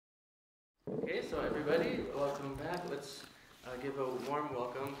Okay, so everybody, welcome back. Let's give a warm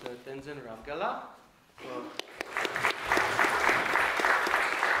welcome to Tenzin Rabga.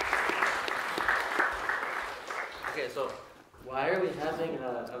 Okay, so why are we having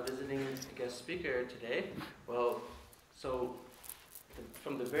a visiting guest speaker today? Well, so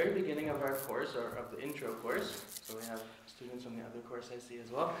from the very beginning of our course, or of the intro course, so we have students from the other course I see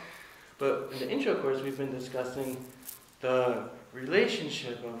as well, but in the intro course we've been discussing the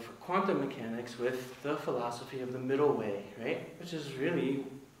relationship of quantum mechanics with the philosophy of the middle way, right? Which is really,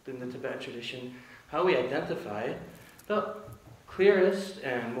 in the Tibetan tradition, how we identify the clearest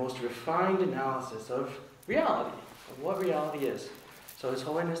and most refined analysis of reality, of what reality is. So His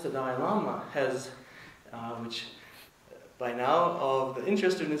Holiness the Dalai Lama has, which by now all of the intro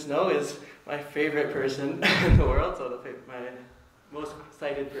students know is my favorite person in the world, so my most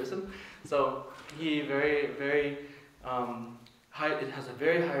cited person. So he it has a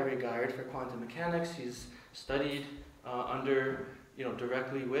very high regard for quantum mechanics. He's studied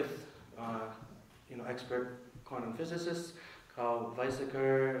directly with expert quantum physicists called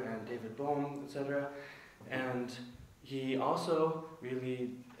Weizsäcker and David Bohm, etc. And he also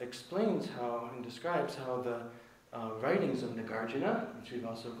really explains how and describes how the writings of Nagarjuna, which we've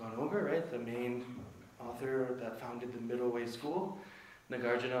also gone over, right? The main author that founded the Middle Way School,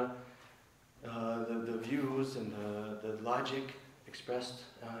 Nagarjuna, the views and the logic expressed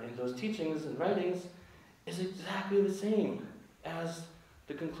in those teachings and writings is exactly the same as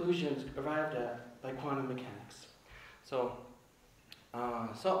the conclusions arrived at by quantum mechanics. So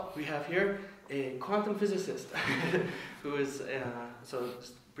we have here a quantum physicist who is, so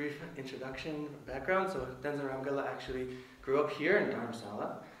just brief introduction, background. So Tenzin Rabga actually grew up here in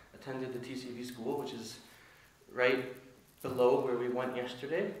Dharamsala, attended the TCV school, which is right below where we went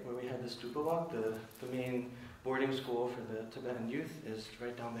yesterday, where we had the stupa walk. The main boarding school for the Tibetan youth is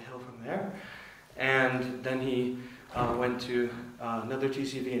right down the hill from there. And then he went to another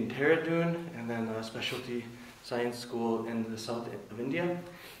TCV in Dehradun, and then a specialty science school in the south of India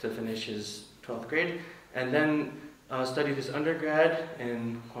to finish his 12th grade. And then studied his undergrad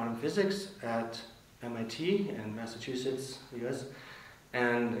in quantum physics at MIT in Massachusetts, US.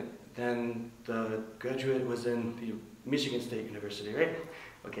 And then the graduate was in the Michigan State University, right?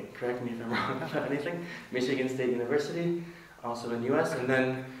 Okay, correct me if I'm wrong about anything. Michigan State University, also in US, and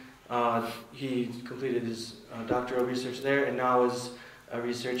then he completed his doctoral research there, and now is a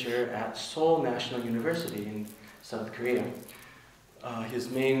researcher at Seoul National University in South Korea. His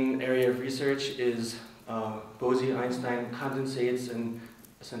main area of research is Bose-Einstein condensates and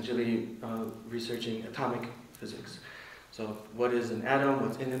essentially researching atomic physics. So what is an atom,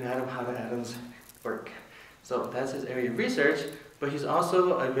 what's in an atom, how do atoms work? So that's his area of research, but he's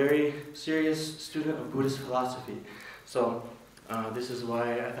also a very serious student of Buddhist philosophy. So this is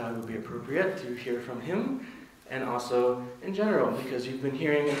why I thought it would be appropriate to hear from him, and also in general, because you've been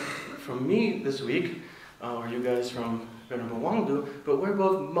hearing from me this week, or you guys from Venerable Wangdu, but we're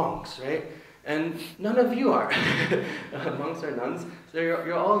both monks, right? And none of you are monks or nuns. So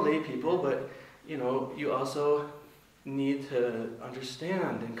you're all lay people, but you also need to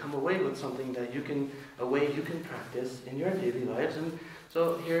understand and come away with something that a way you can practice in your daily lives. And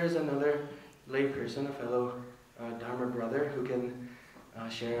so here's another lay person, a fellow Dharma brother, who can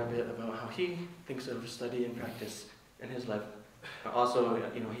share a bit about how he thinks of study and practice in his life. Also,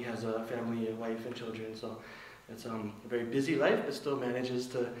 he has a family, a wife and children, so it's a very busy life, but still manages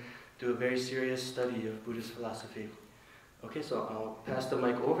to do a very serious study of Buddhist philosophy. Okay, so I'll pass the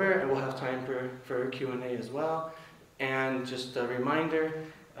mic over, and we'll have time for Q&A as well. And just a reminder,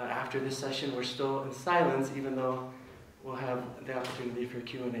 after this session, we're still in silence, even though we'll have the opportunity for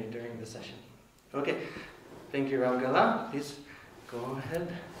Q&A during the session. Okay, thank you, Rabga. Please go ahead.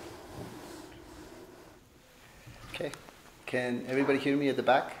 Okay, can everybody hear me at the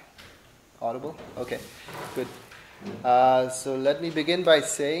back? Audible? Okay, good. So let me begin by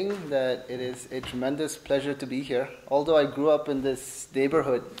saying that it is a tremendous pleasure to be here. Although I grew up in this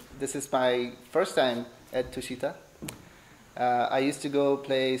neighborhood, this is my first time at Tushita. I used to go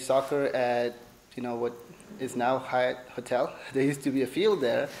play soccer at, what is now Hyatt Hotel. There used to be a field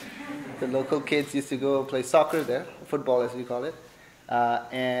there. The local kids used to go play soccer there, football as we call it.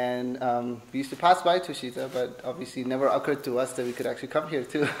 And we used to pass by Tushita, but obviously never occurred to us that we could actually come here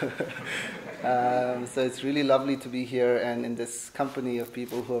too. So it's really lovely to be here and in this company of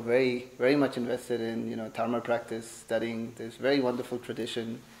people who are very, very much invested in, Dharma practice, studying this very wonderful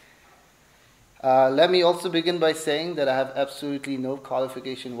tradition. Let me also begin by saying that I have absolutely no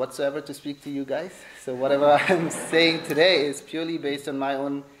qualification whatsoever to speak to you guys. So whatever I'm saying today is purely based on my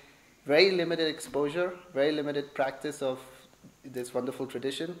own very limited exposure, very limited practice of this wonderful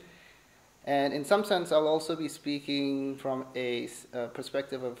tradition. And in some sense, I'll also be speaking from a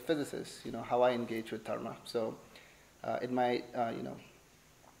perspective of physicists, how I engage with dharma. So it might,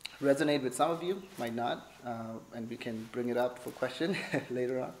 resonate with some of you, might not, and we can bring it up for question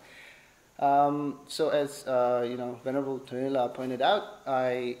later on. So as, Venerable Donyo pointed out,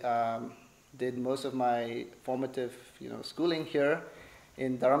 I did most of my formative, schooling here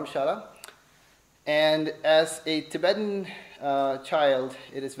in Dharamshala. And as a Tibetan child,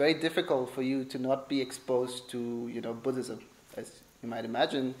 it is very difficult for you to not be exposed to, Buddhism, as you might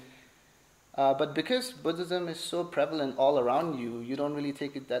imagine. But because Buddhism is so prevalent all around you, you don't really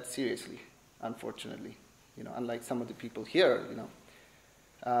take it that seriously, unfortunately. Unlike some of the people here,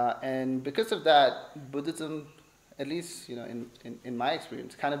 and because of that, Buddhism, at least, in my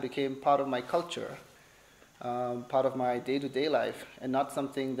experience, kind of became part of my culture, part of my day-to-day life, and not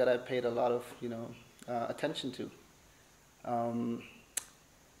something that I paid a lot of, attention to.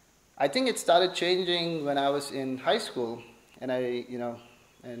 I think it started changing when I was in high school,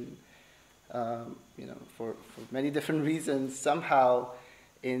 and for many different reasons, somehow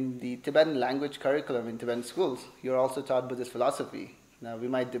in the Tibetan language curriculum in Tibetan schools, you're also taught Buddhist philosophy. Now, we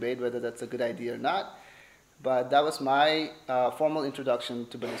might debate whether that's a good idea or not, but that was my formal introduction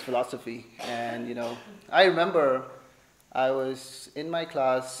to Buddhist philosophy. And, I remember I was in my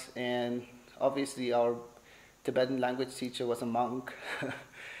class, and obviously our Tibetan language teacher was a monk,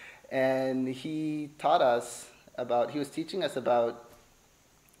 and he was teaching us about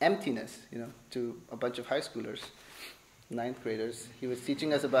emptiness, to a bunch of high schoolers, ninth graders. He was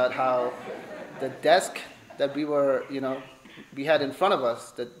teaching us about how the desk that we had in front of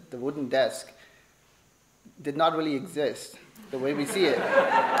us, the wooden desk, did not really exist the way we see it.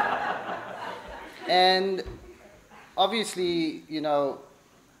 And obviously,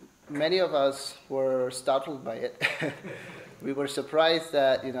 many of us were startled by it. We were surprised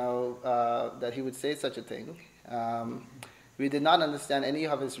that, that he would say such a thing. We did not understand any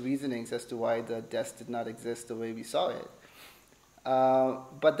of his reasonings as to why the desk did not exist the way we saw it.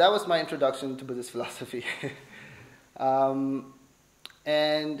 But that was my introduction to Buddhist philosophy.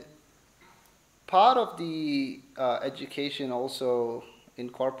 And part of the education also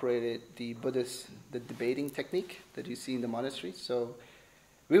incorporated the debating technique that you see in the monastery. So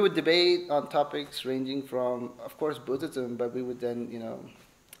we would debate on topics ranging from, of course, Buddhism, but we would then,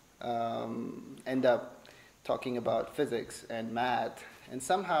 end up talking about physics and math, and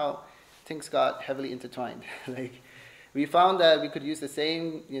somehow things got heavily intertwined. We found that we could use the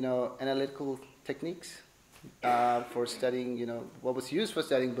same, analytical techniques for studying, what was used for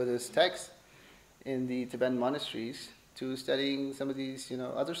studying Buddhist texts in the Tibetan monasteries to studying some of these,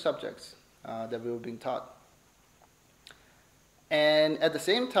 other subjects that we were being taught. And at the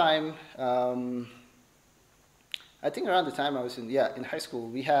same time, I think around the time I was in high school,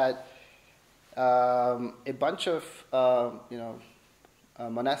 we had a bunch of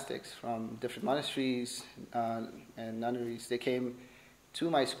monastics from different monasteries and nunneries. They came to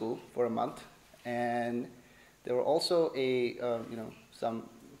my school for a month, and there were also some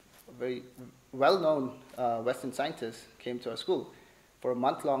very well-known Western scientists came to our school for a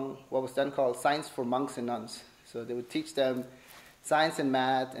month-long, what was then called Science for Monks and Nuns. So they would teach them science and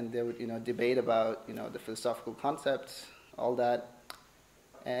math, and they would debate about the philosophical concepts, all that.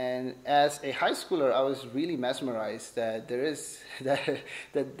 And as a high schooler, I was really mesmerized that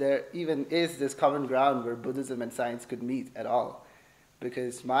there even is this common ground where Buddhism and science could meet at all.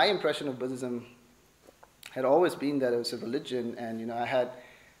 Because my impression of Buddhism had always been that it was a religion, and I had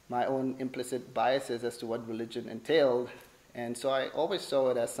my own implicit biases as to what religion entailed, and so I always saw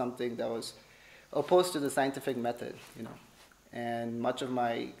it as something that was opposed to the scientific method, and much of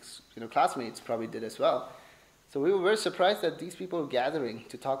my classmates probably did as well. So we were very surprised that these people were gathering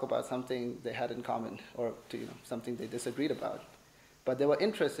to talk about something they had in common, or to something they disagreed about, but they were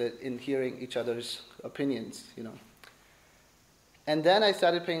interested in hearing each other's opinions, And then I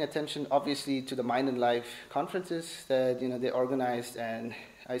started paying attention, obviously, to the Mind and Life conferences that they organized, and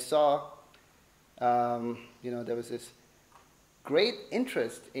I saw, there was this great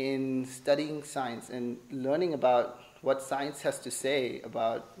interest in studying science and learning about what science has to say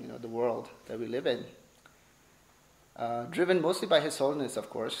about the world that we live in. Driven mostly by His Holiness, of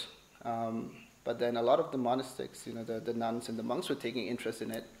course, but then a lot of the monastics, the nuns and the monks were taking interest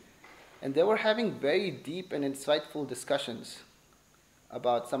in it, and they were having very deep and insightful discussions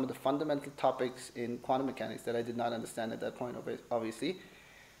about some of the fundamental topics in quantum mechanics that I did not understand at that point, obviously.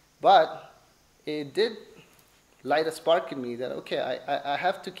 But it did light a spark in me that, okay, I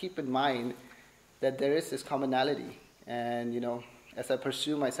have to keep in mind that there is this commonality. And, as I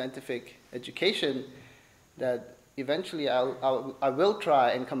pursue my scientific education, that eventually I will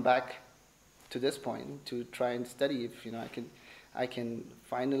try and come back to this point to try and study if I can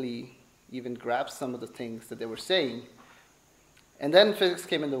finally even grasp some of the things that they were saying. And then physics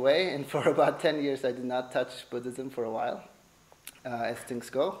came in the way, and for about 10 years I did not touch Buddhism for a while, as things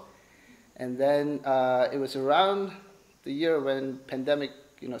go. And then it was around the year when pandemic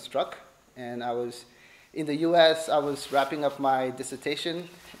struck, and I was in the US. I was wrapping up my dissertation,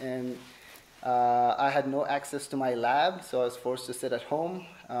 and I had no access to my lab, so I was forced to sit at home,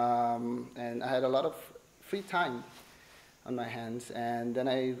 and I had a lot of free time on my hands. And then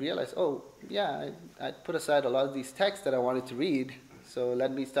I realized, oh yeah, I put aside a lot of these texts that I wanted to read, so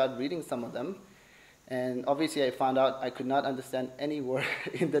let me start reading some of them. And obviously I found out I could not understand any word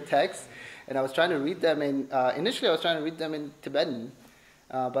in the text, and I was trying to read them in, initially I was trying to read them in Tibetan,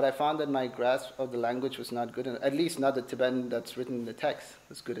 but I found that my grasp of the language was not good enough, at least not the Tibetan that's written in the text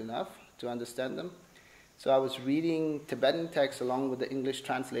was good enough to understand them. So I was reading Tibetan texts along with the English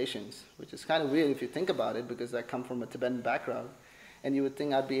translations, which is kind of weird if you think about it, because I come from a Tibetan background, and you would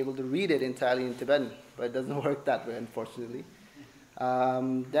think I'd be able to read it entirely in Tibetan, but it doesn't work that way, unfortunately.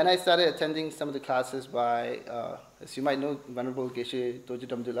 Then I started attending some of the classes by, as you might know, Venerable Geshe Doji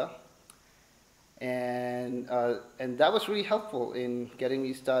Damdula, and that was really helpful in getting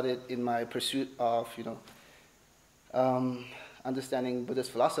me started in my pursuit of, understanding Buddhist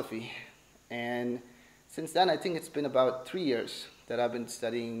philosophy. And since then, I think it's been about 3 years that I've been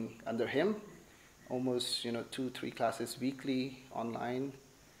studying under him, almost 2-3 classes weekly online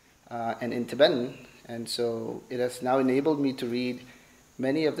and in Tibetan. And so it has now enabled me to read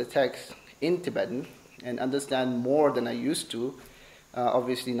many of the texts in Tibetan and understand more than I used to.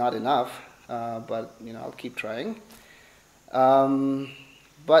 Obviously not enough, but I'll keep trying.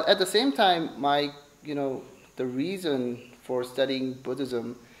 But at the same time, the reason for studying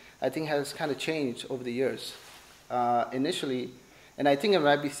Buddhism, I think, has kind of changed over the years. Initially, and I think it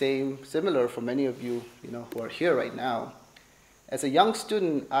might be similar for many of you, who are here right now. As a young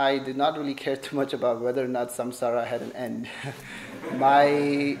student, I did not really care too much about whether or not samsara had an end.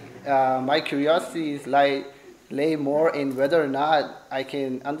 My curiosities lay more in whether or not I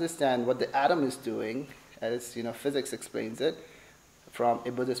can understand what the atom is doing, as physics explains it, from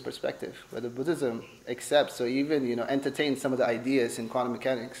a Buddhist perspective, whether Buddhism accepts or even entertains some of the ideas in quantum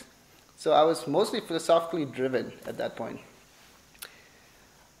mechanics. So I was mostly philosophically driven at that point.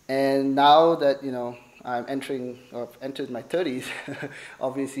 And now that I'm entered my 30s,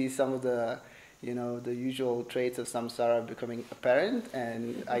 obviously some of the the usual traits of samsara are becoming apparent,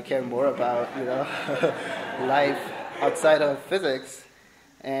 and I care more about life outside of physics.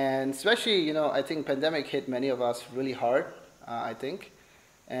 And especially I think pandemic hit many of us really hard, I think.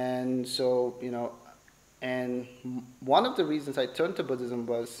 And so and one of the reasons I turned to Buddhism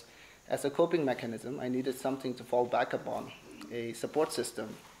was as a coping mechanism. I needed something to fall back upon, a support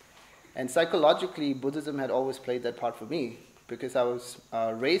system. And psychologically, Buddhism had always played that part for me, because I was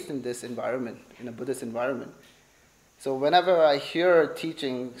raised in this environment, in a Buddhist environment. So whenever I hear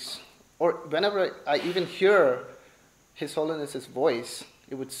teachings, or whenever I even hear His Holiness's voice,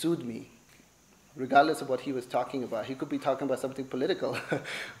 it would soothe me, regardless of what he was talking about. He could be talking about something political,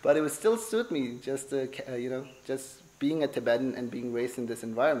 but it would still soothe me, just just being a Tibetan and being raised in this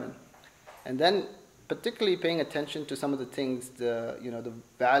environment. And then particularly paying attention to some of the things, the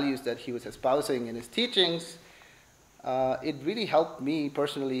values that he was espousing in his teachings, it really helped me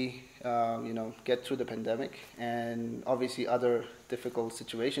personally, get through the pandemic and obviously other difficult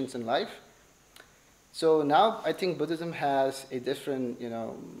situations in life. So now I think Buddhism has a different,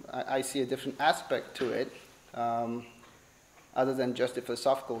 I see a different aspect to it, other than just the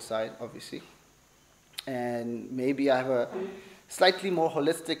philosophical side, obviously. And maybe I have a slightly more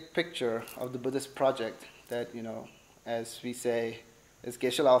holistic picture of the Buddhist project that, as we say, as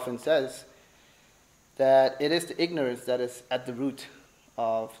Geshe often says, that it is the ignorance that is at the root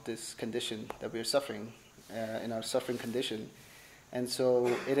of this condition that we are suffering, in our suffering condition. And so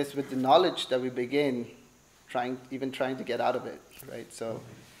it is with the knowledge that we begin trying to get out of it, right? So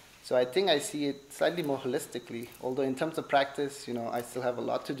I think I see it slightly more holistically, although in terms of practice, I still have a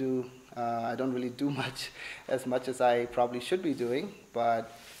lot to do. I don't really do as much as I probably should be doing,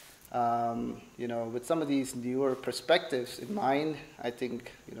 but with some of these newer perspectives in mind, I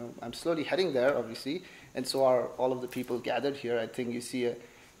think, I'm slowly heading there, obviously, and so are all of the people gathered here. I think you see a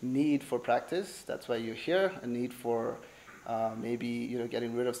need for practice. That's why you're here, a need for maybe,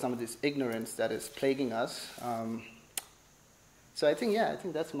 getting rid of some of this ignorance that is plaguing us. So I think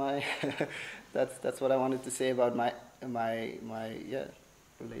that's my, that's what I wanted to say about my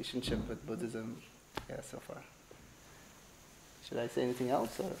relationship with Buddhism, so far. Should I say anything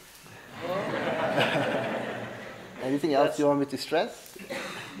else? Or? Anything else you want me to stress?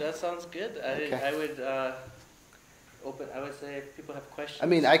 That sounds good. Okay. I would I would say if people have questions. I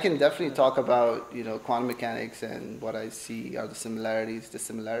mean, I can definitely talk about, quantum mechanics and what I see are the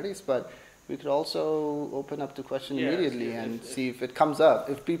similarities, but we could also open up the question immediately and see if it comes up,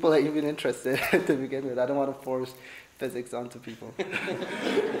 if people are even interested to begin with. I don't want to force physics onto people.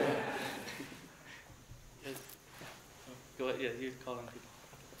 Go ahead, you're calling people.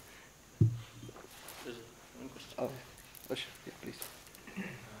 There's one question. Oh, sure. Yeah, please.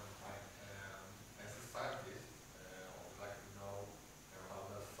 As a scientist, I would like to know how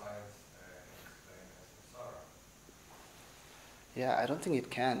does science explain samsara? Yeah, I don't think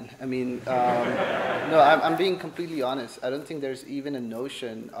it can. I mean, no, I'm being completely honest. I don't think there's even a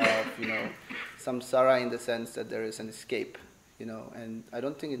notion of, samsara in the sense that there is an escape, and I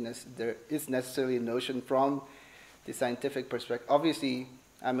don't think there is necessarily a notion from the scientific perspective. Obviously,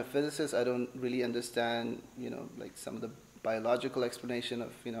 I'm a physicist. I don't really understand, like some of the biological explanation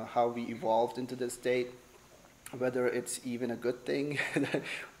of, how we evolved into this state, whether it's even a good thing that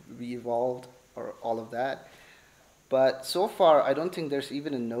we evolved or all of that. But so far, I don't think there's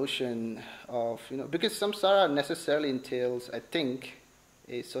even a notion of, because samsara necessarily entails, I think,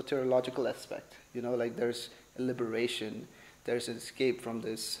 a soteriological aspect. Like there's a liberation, there's an escape from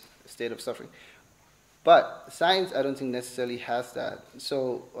this state of suffering. But science, I don't think necessarily has that.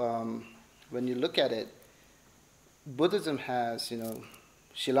 So when you look at it, Buddhism has,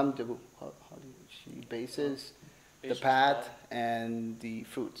 shilam debu, she bases the path and the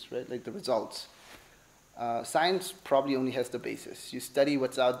fruits, right? Like the results. Science probably only has the basis. You study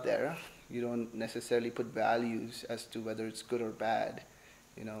what's out there. You don't necessarily put values as to whether it's good or bad.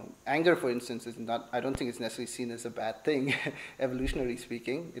 Anger, for instance, is not. I don't think it's necessarily seen as a bad thing, evolutionarily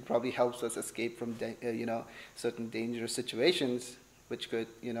speaking. It probably helps us escape from, certain dangerous situations, which could,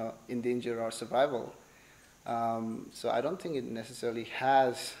 endanger our survival. So I don't think it necessarily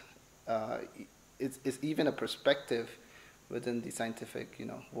has. It's even a perspective within the scientific,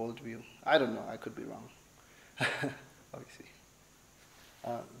 worldview. I don't know. I could be wrong. Obviously.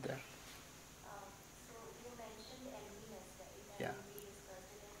 There. So you mentioned emptiness, right? Yeah. And we discussed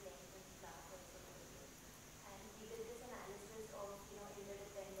it at length in class also earlier. And we did this analysis of,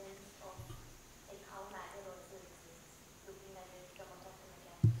 interdependence of like how matter also exists, looking at it from a quantum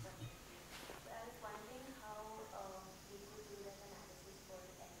mechanics perspective. So I was wondering how we could do that analysis for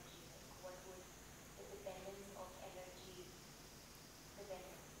energy. Like what would the dependence of energy depend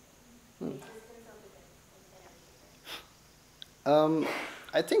on? The existence of energy depend.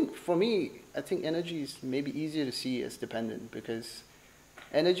 I think for me, energy is maybe easier to see as dependent because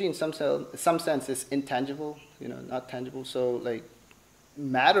energy in some sense is intangible, not tangible. So like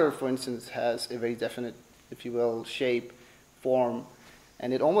matter, for instance, has a very definite, if you will, shape, form,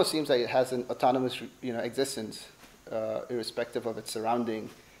 and it almost seems like it has an autonomous, existence, irrespective of its surrounding,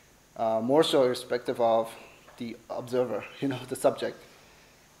 more so irrespective of the observer, the subject.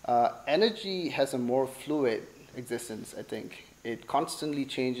 Energy has a more fluid existence, I think. It constantly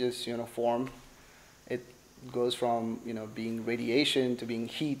changes, form. It goes from, being radiation to being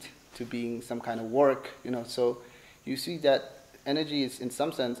heat to being some kind of work, So you see that energy is, in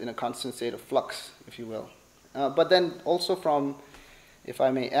some sense, in a constant state of flux, if you will. But then also from, if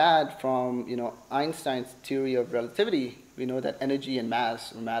I may add, from, Einstein's theory of relativity, we know that energy and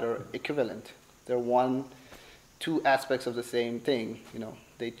mass or matter are equivalent. They're two aspects of the same thing,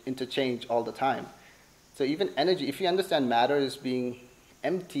 They interchange all the time. So even energy, if you understand matter as being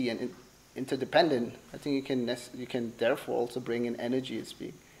empty and interdependent, I think you can therefore also bring in energy as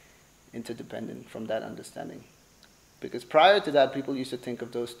being interdependent from that understanding. Because prior to that, people used to think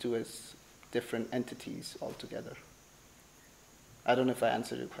of those two as different entities altogether. I don't know if I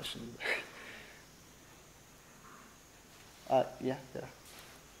answered your question. Yeah.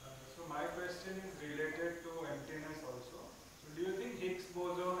 So my question is related to emptiness also. So do you think Higgs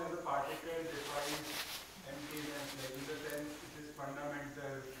boson as a particle defines emptiness, like in the sense it is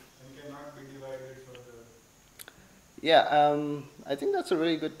fundamental and cannot be divided further? Yeah, I think that's a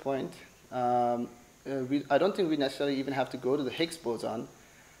really good point. I don't think we necessarily even have to go to the Higgs boson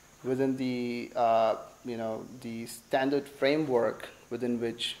within the the standard framework within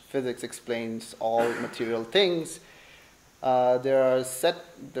which physics explains all material things. There are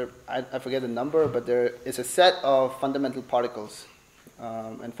I forget the number, but there is a set of fundamental particles.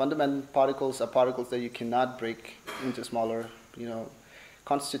 And fundamental particles are particles that you cannot break into smaller,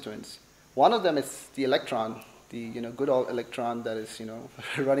 constituents. One of them is the electron, the good old electron that is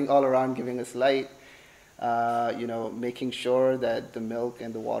running all around, giving us light, making sure that the milk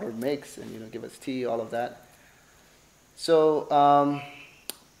and the water mix and give us tea, all of that. So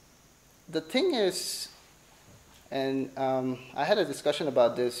the thing is, And I had a discussion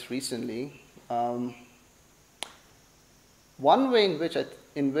about this recently. One way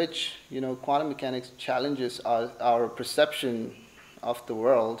in which quantum mechanics challenges our perception of the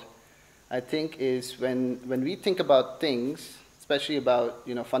world, I think, is when we think about things, especially about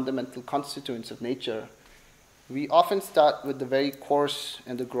fundamental constituents of nature. We often start with the very coarse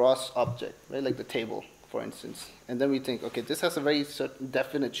and the gross object, right? Like the table, for instance. And then we think, okay, this has a very certain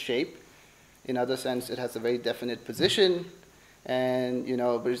definite shape. In other sense, it has a very definite position. And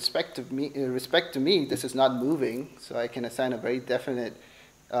with respect to me, this is not moving, so I can assign a very definite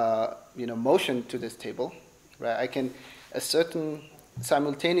motion to this table, right? I can ascertain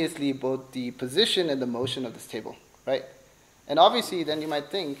simultaneously both the position and the motion of this table, right? And obviously, then you might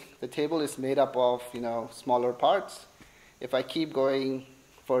think the table is made up of smaller parts. If I keep going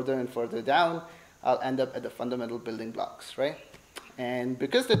further and further down, I'll end up at the fundamental building blocks, right? And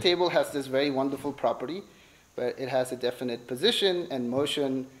because the table has this very wonderful property, where it has a definite position and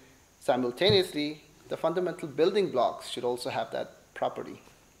motion simultaneously, the fundamental building blocks should also have that property.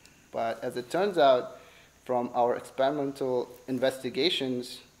 But as it turns out, from our experimental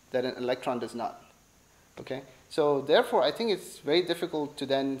investigations, that an electron does not. Okay? So therefore, I think it's very difficult to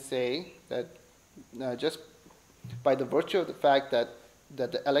then say that just by the virtue of the fact that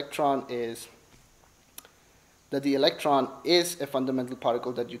the electron is a fundamental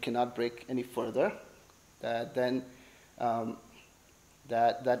particle that you cannot break any further, that then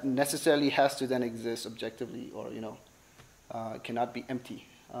that necessarily has to then exist objectively, or cannot be empty.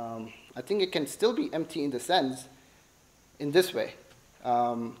 I think it can still be empty in the sense, in this way.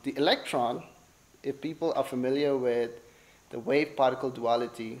 The electron, if people are familiar with the wave-particle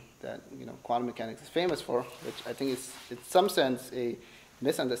duality that quantum mechanics is famous for, which I think is in some sense a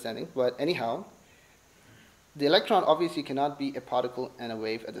misunderstanding, but anyhow, the electron obviously cannot be a particle and a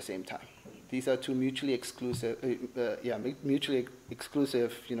wave at the same time. These are two mutually exclusive,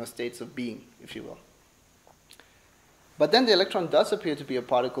 states of being, if you will. But then the electron does appear to be a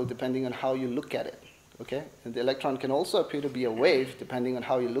particle depending on how you look at it. Okay, and the electron can also appear to be a wave depending on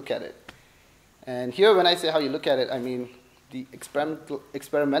how you look at it. And here, when I say how you look at it, I mean the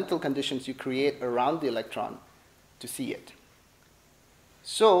experimental conditions you create around the electron to see it.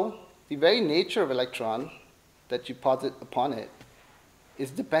 So the very nature of electron that you posit upon it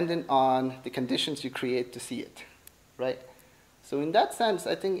is dependent on the conditions you create to see it, right? So in that sense,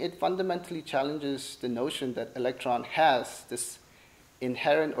 I think it fundamentally challenges the notion that electron has this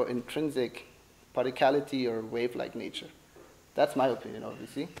inherent or intrinsic particality or wave-like nature. That's my opinion,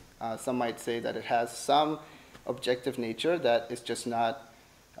 obviously. Some might say that it has some objective nature that is just not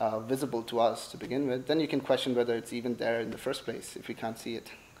visible to us to begin with. Then you can question whether it's even there in the first place if we can't see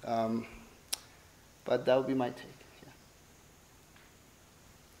it. But that would be my take.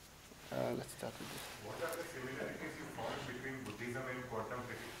 Yeah. Let's start with this. What are the similarities you found between Buddhism and quantum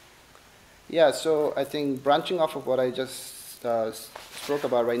physics? Yeah, so I think branching off of what I just spoke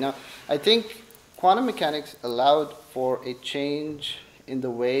about right now, I think quantum mechanics allowed for a change in the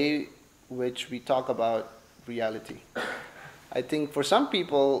way which we talk about reality. I think for some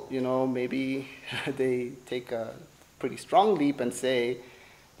people, maybe they take a pretty strong leap and say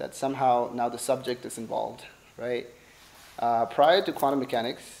that somehow now the subject is involved, right? Prior to quantum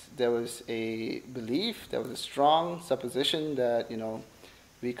mechanics, there was a belief, there was a strong supposition that,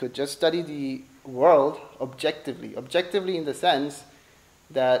 we could just study the world objectively. Objectively in the sense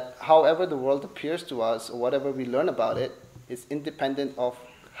that however the world appears to us or whatever we learn about it is independent of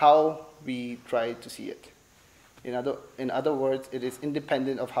how we try to see it. In other words, it is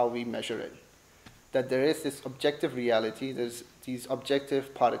independent of how we measure it. That there is this objective reality, there's these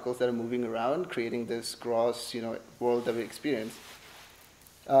objective particles that are moving around, creating this gross, world that we experience.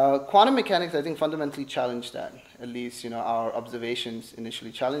 Quantum mechanics, I think, fundamentally challenged that. At least, our observations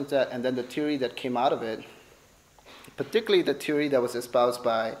initially challenged that, and then the theory that came out of it, particularly the theory that was espoused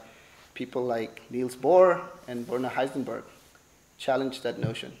by people like Niels Bohr and Werner Heisenberg, challenged that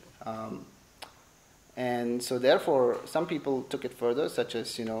notion. And so therefore, some people took it further, such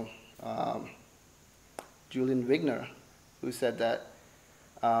as, Julian Wigner, who said that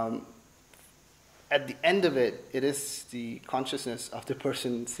at the end of it, it is the consciousness of the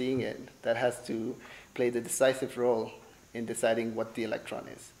person seeing it that has to play the decisive role in deciding what the electron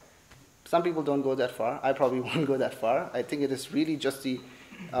is. Some people don't go that far. I probably won't go that far. I think it is really just the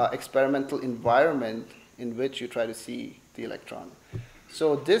experimental environment in which you try to see the electron.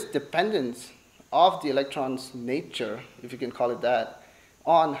 So this dependence of the electron's nature, if you can call it that,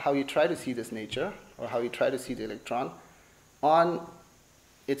 on how you try to see this nature, or how you try to see the electron, on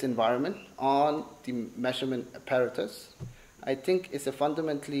its environment, on the measurement apparatus, I think is a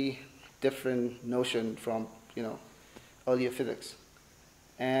fundamentally different notion from earlier physics.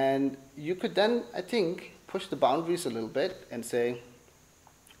 And you could then, I think, push the boundaries a little bit and say,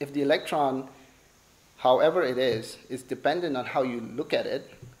 if the electron, however it is dependent on how you look at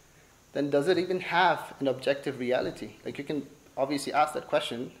it, then does it even have an objective reality? Like, you can obviously ask that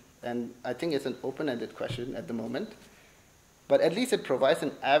question, and I think it's an open-ended question at the moment, but at least it provides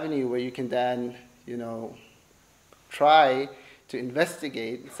an avenue where you can then, try to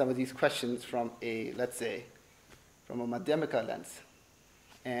investigate some of these questions from a, let's say, from a Madhyamika lens.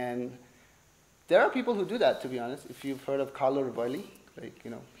 And there are people who do that, to be honest. If you've heard of Carlo Rovelli,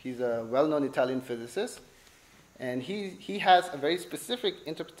 he's a well-known Italian physicist, and he has a very specific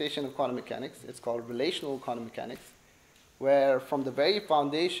interpretation of quantum mechanics. It's called relational quantum mechanics, where from the very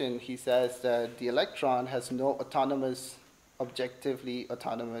foundation he says that the electron has no autonomous, objectively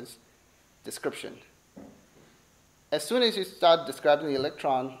autonomous description. As soon as you start describing the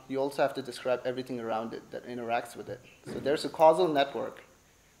electron, you also have to describe everything around it that interacts with it. So there's a causal network,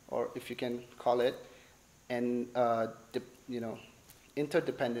 or if you can call it an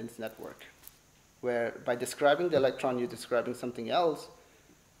interdependence network, where by describing the electron, you're describing something else,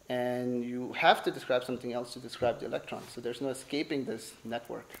 and you have to describe something else to describe the electron. So there's no escaping this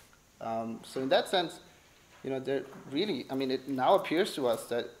network. So in that sense, there really, it now appears to us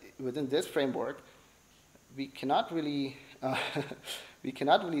that within this framework, we cannot really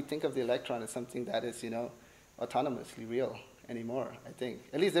think of the electron as something that is, autonomously real anymore, I think.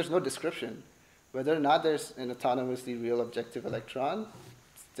 At least there's no description. Whether or not there's an autonomously real objective electron,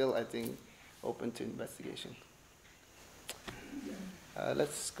 still, I think, open to investigation.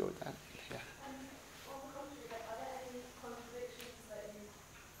 Let's go with that. Yeah. On the contrary, are there any contradictions that you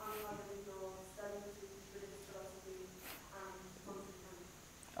uncovered in your study between Buddhist philosophy and quantum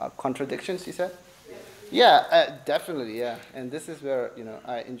mechanics? Contradictions, you said? Yeah, definitely, yeah. And this is where,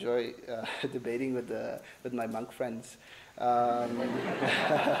 I enjoy debating with my monk friends.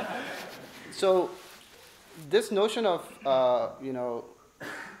 So this notion of,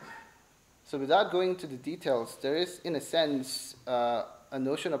 so without going into the details, there is, in a sense, a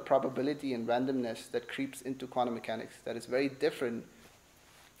notion of probability and randomness that creeps into quantum mechanics that is very different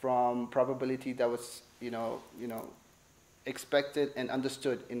from probability that was, expected and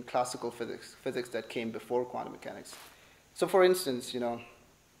understood in classical physics that came before quantum mechanics. So for instance,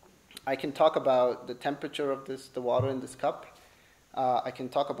 I can talk about the temperature of the water in this cup. I can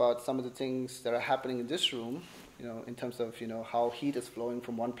talk about some of the things that are happening in this room, in terms of, how heat is flowing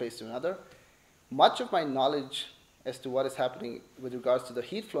from one place to another. Much of my knowledge as to what is happening with regards to the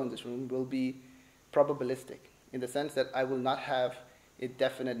heat flow in this room will be probabilistic, in the sense that I will not have a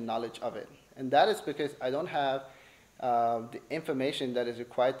definite knowledge of it. And that is because I don't have the information that is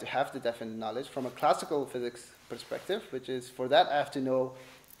required to have the definite knowledge from a classical physics perspective, which is, for that I have to know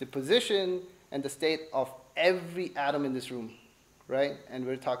the position and the state of every atom in this room, right? And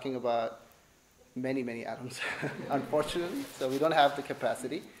we're talking about many, many atoms, unfortunately, so we don't have the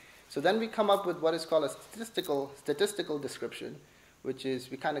capacity. So then we come up with what is called a statistical description, which is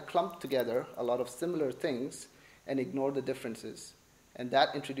we kind of clump together a lot of similar things and ignore the differences, and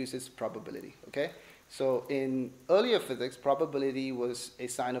that introduces probability, okay? So in earlier physics, probability was a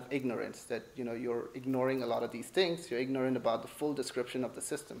sign of ignorance, that you're ignoring a lot of these things, you're ignorant about the full description of the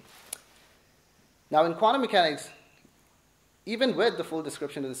system. Now in quantum mechanics, even with the full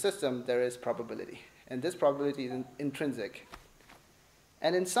description of the system, there is probability, and this probability is intrinsic.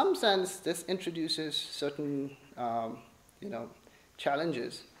 And in some sense, this introduces certain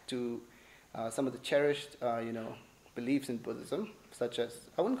challenges to some of the cherished beliefs in Buddhism, such as,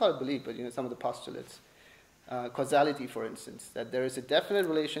 I wouldn't call it belief, but some of the postulates. Causality, for instance, that there is a definite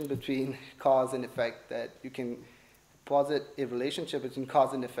relation between cause and effect, that you can posit a relationship between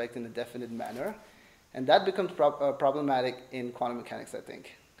cause and effect in a definite manner, and that becomes problematic in quantum mechanics, I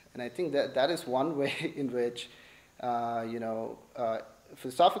think. And I think that is one way in which,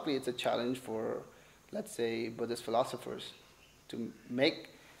 philosophically it's a challenge for, let's say, Buddhist philosophers to make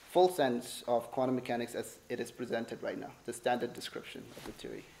full sense of quantum mechanics as it is presented right now, the standard description of the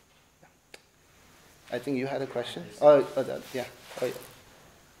theory. Yeah. I think you had a question? Oh, yeah. Oh, yeah.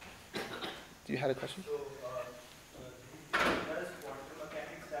 Do you have a question? So, does quantum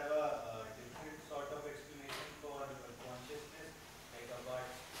mechanics have a different sort of explanation for consciousness, like about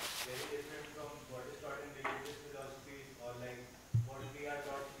very different from what is taught in religious philosophy, or like what we are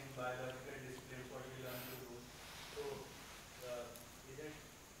taught in biological disciplines, what we learn to do? So, isn't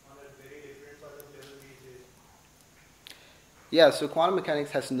on a very different sort of level these days? Yeah, so quantum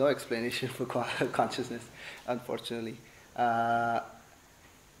mechanics has no explanation for consciousness, unfortunately.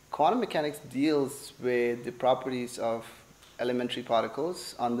 Quantum mechanics deals with the properties of elementary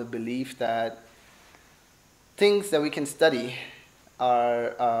particles on the belief that things that we can study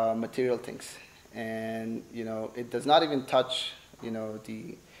are material things, and it does not even touch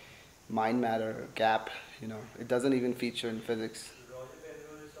the mind matter gap. It doesn't even feature in physics.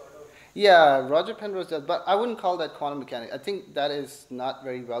 Yeah, Roger Penrose does, but I wouldn't call that quantum mechanics. I think that is not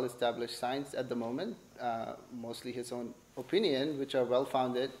very well established science at the moment. Mostly his own opinion, which are well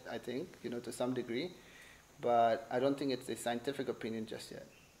founded, I think, to some degree, but I don't think it's a scientific opinion just yet.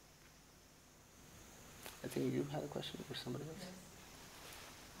 I think you had a question or somebody else. Yes.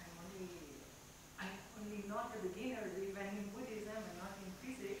 I'm only not a beginner even in Buddhism and not in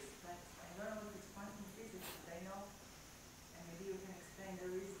physics, but I don't know if it's quantum physics, but I know, and maybe you can explain,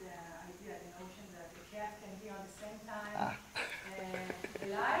 there is the idea, the notion that the cat can be on the same time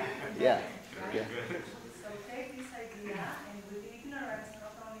alive and dead, right? Yeah. So take this idea, and with the ignorance,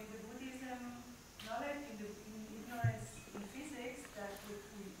 not only the Buddhism knowledge, in ignorance in physics, that we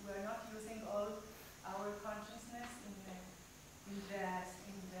are not using all our consciousness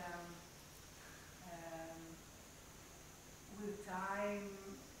with time,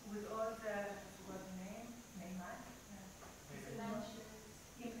 with all the, what's the name? In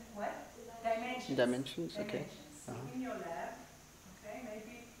what? Dimensions. Dimensions, okay. In your lab, okay,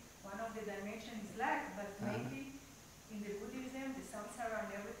 maybe one of the dimensions is lack, but maybe in the Buddhism, the samsara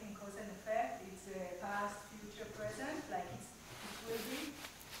and everything, cause and effect, it's past, future, present, like it will be.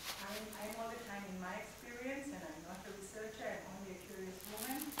 I'm all the time in my experience, and I'm not a researcher, I'm only a curious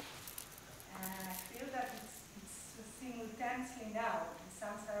woman. And I feel that it's simultaneously now, the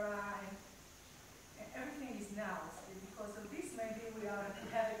samsara and everything is now. So because of this, maybe we have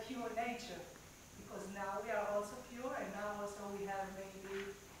a pure nature. Because now we are also pure, and now also we have maybe,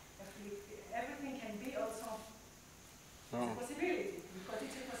 everything can be also a possibility, because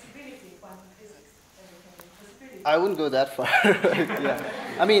it's a possibility in quantum physics. Everything is a possibility. I wouldn't go that far. Yeah.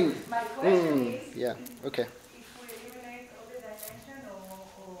 I mean, my question is, yeah, okay. if we eliminate all the dimension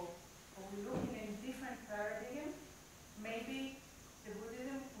or we look in a different paradigm, maybe the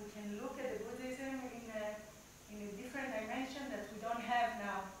Buddhism, we can look at the Buddhism in a different dimension that we don't have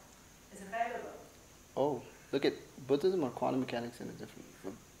now as available. Oh, look at Buddhism or quantum mechanics in a different...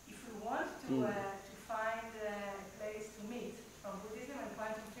 If we want to find a place to meet from Buddhism and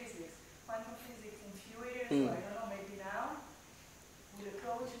quantum physics in few years, or I don't know, maybe now, we'll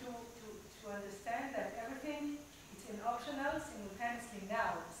approach to understand that everything is an optional simultaneously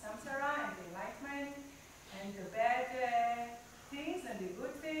now. The samsara and the enlightenment and the bad things and the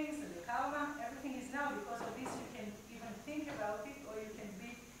good things and the karma, everything is now. Because of this you can even think about it, or you can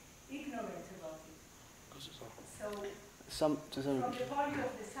be ignorant about it. So, from the point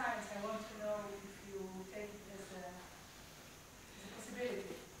of the science, I want to know if you take it as a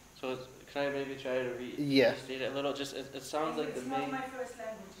possibility. So can I maybe try to restate it a little? Just it sounds like the main. It's not my first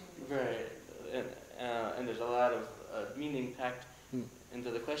language. Right, and there's a lot of meaning packed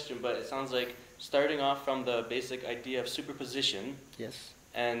into the question, but it sounds like starting off from the basic idea of superposition. Yes.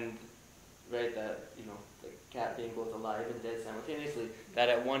 And right, that the cat being both alive and dead simultaneously. That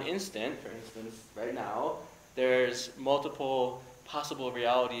at one instant, for instance, right now, there's multiple possible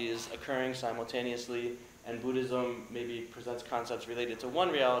realities occurring simultaneously, and Buddhism maybe presents concepts related to one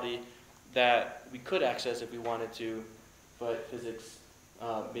reality that we could access if we wanted to, but physics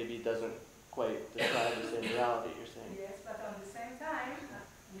maybe doesn't quite describe the same reality, you're saying. Yes, but on the same time,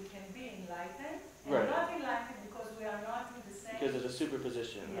 we can be enlightened, and Right. not enlightened because we are not in the same... Because there's a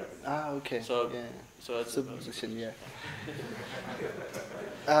superposition. Yes. Okay. So, yeah. So it's superposition, yeah.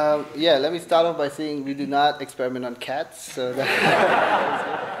 Let me start off by saying we do not experiment on cats. So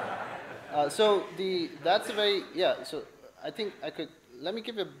that's a very, so I think let me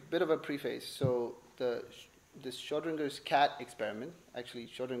give a bit of a preface. So this Schrödinger's cat experiment, actually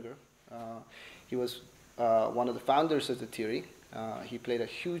Schrödinger, he was one of the founders of the theory. He played a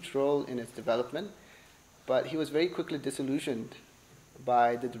huge role in its development, but he was very quickly disillusioned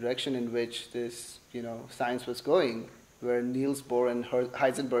by the direction in which this, science was going, where Niels Bohr and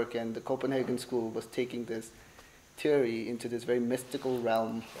Heisenberg and the Copenhagen school was taking this theory into this very mystical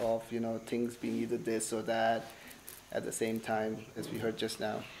realm of, things being either this or that at the same time, as we heard just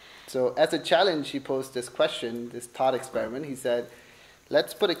now. So as a challenge, he posed this question, this thought experiment. He said,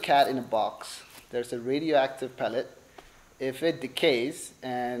 let's put a cat in a box. There's a radioactive pellet. If it decays,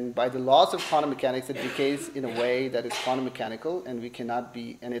 and by the laws of quantum mechanics, it decays in a way that is quantum mechanical, and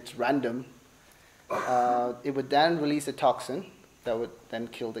and it's random, it would then release a toxin that would then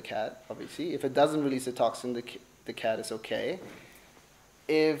kill the cat, obviously. If it doesn't release a toxin, the cat is okay.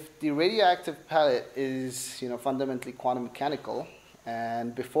 If the radioactive pellet is, fundamentally quantum mechanical,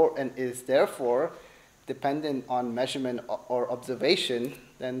 and is therefore dependent on measurement or observation,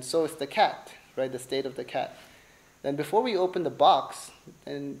 then so is the cat. right? The state of the cat. Then before we open the box,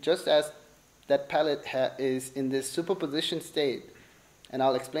 and just as that palette is in this superposition state, and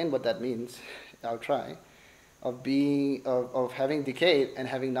I'll explain what that means, I'll try, of having decayed and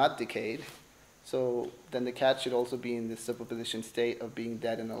having not decayed. So then the cat should also be in this superposition state of being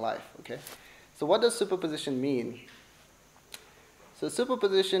dead and alive, okay? So what does superposition mean? So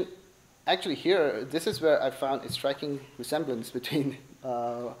superposition, actually here, this is where I found a striking resemblance between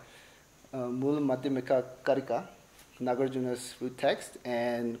Mula Madhyamika Karika, Nagarjuna's root text,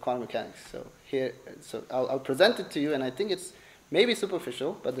 and quantum mechanics. So here, I'll present it to you, and I think it's maybe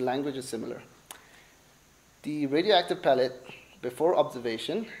superficial, but the language is similar. The radioactive pellet, before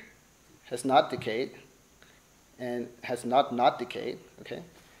observation, has not decayed, and has not decayed, okay?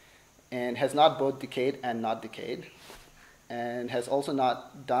 And has not both decayed and not decayed, and has also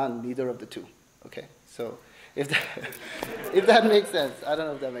not done neither of the two, okay? So if that makes sense, I don't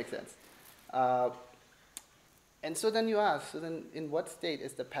know if that makes sense. And so then you ask, so then in what state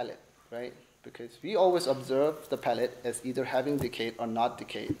is the pellet, right? Because we always observe the pellet as either having decayed or not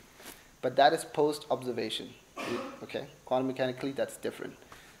decayed. But that is post-observation, okay? Quantum mechanically, that's different.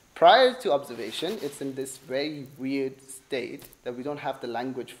 Prior to observation, it's in this very weird state that we don't have the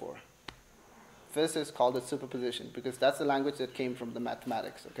language for. Physicists call it superposition because that's the language that came from the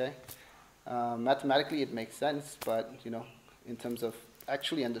mathematics, okay? Mathematically, it makes sense, but, in terms of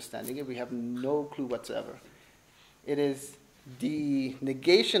actually understanding it, we have no clue whatsoever. It is the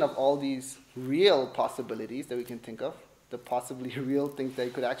negation of all these real possibilities that we can think of, the possibly real things that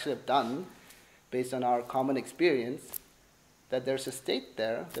you could actually have done based on our common experience, that there's a state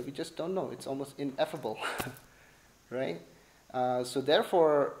there that we just don't know. It's almost ineffable, right? So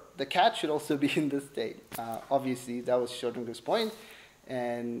therefore, the cat should also be in this state. Obviously, that was Schrödinger's point,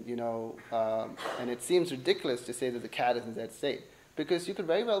 and and it seems ridiculous to say that the cat is in that state. Because you could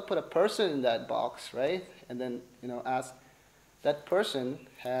very well put a person in that box, right? And then, ask, that person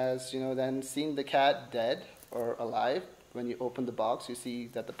has, then seen the cat dead or alive. When you open the box, you see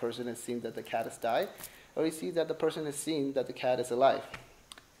that the person has seen that the cat has died, or you see that the person has seen that the cat is alive.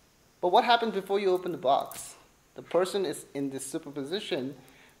 But what happens before you open the box? The person is in this superposition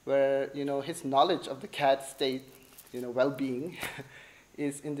where, his knowledge of the cat's state, well-being,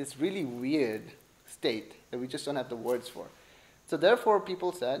 is in this really weird state that we just don't have the words for. So therefore,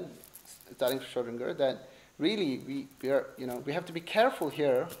 people said, starting from Schrödinger, that really we have to be careful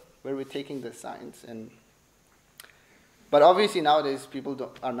here where we're taking this science. But obviously nowadays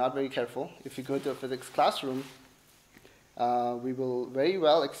people are not very careful. If you go to a physics classroom, we will very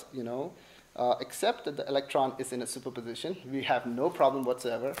well accept that the electron is in a superposition. We have no problem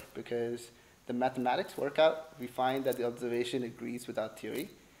whatsoever because the mathematics work out. We find that the observation agrees with our theory.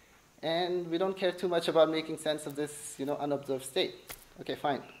 And we don't care too much about making sense of this, unobserved state. Okay,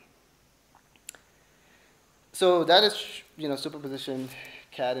 fine. So that is, superposition,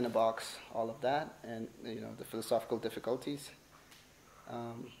 cat in a box, all of that, and the philosophical difficulties.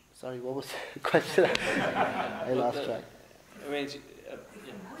 Sorry, what was the question? I lost track. I mean,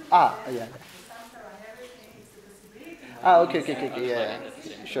 yeah. Okay, yeah,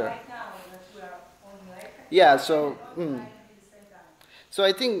 sure. Yeah, so, so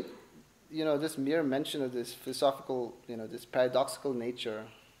I think, this mere mention of this philosophical, this paradoxical nature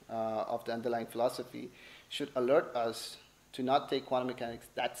of the underlying philosophy should alert us to not take quantum mechanics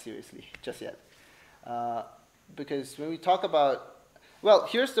that seriously just yet. Because when we talk about, well,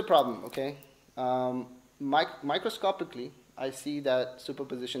 here's the problem, okay? Microscopically, I see that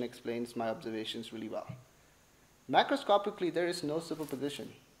superposition explains my observations really well. Macroscopically, there is no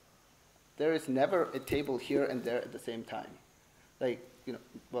superposition. There is never a table here and there at the same time. Like,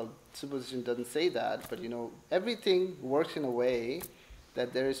 well, superposition doesn't say that, but everything works in a way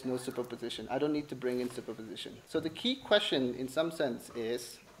that there is no superposition. I don't need to bring in superposition. So the key question, in some sense,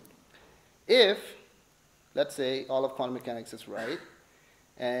 is if, let's say, all of quantum mechanics is right,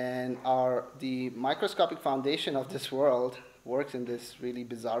 and the microscopic foundation of this world works in this really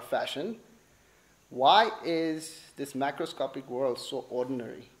bizarre fashion, why is this macroscopic world so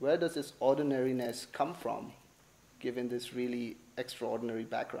ordinary? Where does this ordinariness come from, given this really extraordinary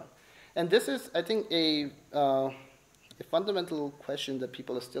background? And this is, I think, a fundamental question that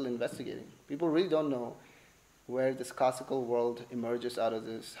people are still investigating. People really don't know where this classical world emerges out of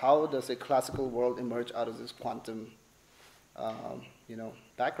this. How does a classical world emerge out of this quantum,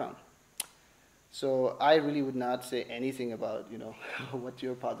 background? So I really would not say anything about, what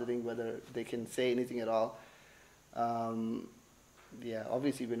you're positing, whether they can say anything at all. Yeah,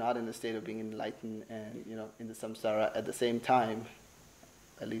 obviously we're not in the state of being enlightened and, in the samsara at the same time.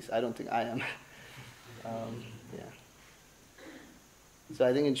 At least I don't think I am. Yeah. So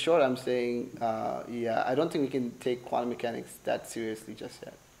I think in short I'm saying, yeah, I don't think we can take quantum mechanics that seriously just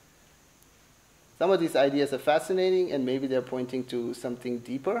yet. Some of these ideas are fascinating, and maybe they're pointing to something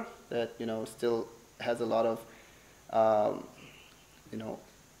deeper that, you know, still has a lot of, you know,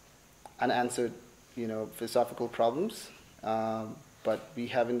 unanswered, you know, philosophical problems. But we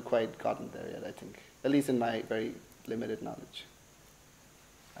haven't quite gotten there yet, I think. At least in my very limited knowledge.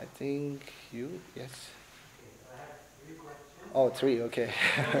 I think you, yes? Okay, I have 3 questions. Oh, 3, okay.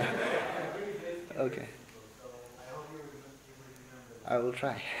 Very basic and Okay. very simple, so I hope you will remember them. I will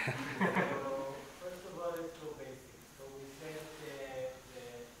try. So, first of all, it's so basic. So we said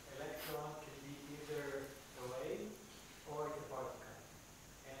the electron can be either a wave or it's a particle.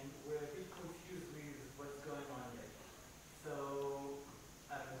 And we're a bit confused with what's going on there. So,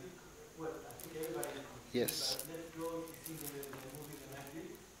 I'm a bit, well, I think everybody is confused. Yes. But let's go to see the movie The Magic.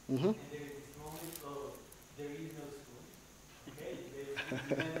 Mm-hmm. And there is this moment of there is no spoon. Okay? You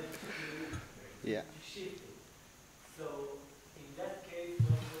manage Yeah. to shift it. So in that case,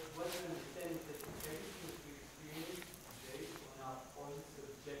 what you understand is that everything that we experience is based on our own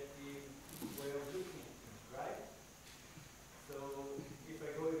subjective way of looking at things, right? So if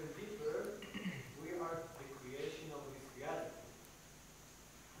I go even deeper, we are the creation of this reality.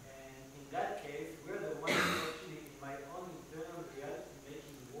 And in that case, we're the ones actually in my own internal reality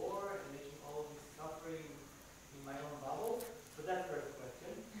making war and making all this suffering in my own bubble. So that's the first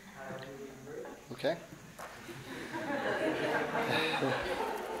question. I don't really remember it. Okay.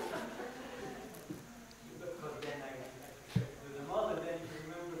 Because then I do them all, and then if you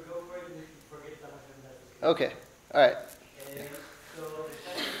remember, go for it, and if you forget some of them, that's Okay. okay. All right. And so the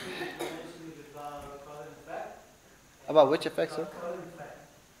second thing that you mentioned is about cause and effect. About which effect, sir? Cause and effect.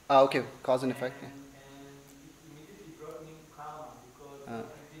 Ah, okay. Cause and effect. Yeah. And it immediately brought me karma, because Ah.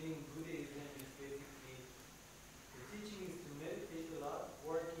 what I'm dealing in Buddhism is basically, the teaching is to meditate a lot,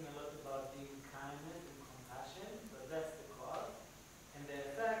 working a lot about being kindness and compassion, but that's the cause. And the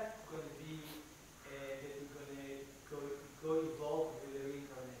effect is going to be that we're going to go evolve with the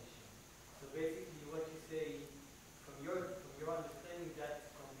reincarnation. So basically what you say, from your understanding, that's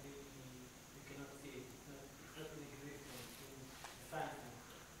completely, you cannot see it. It's not in existence in the science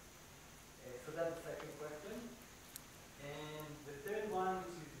method. So that's the second question. And the third one,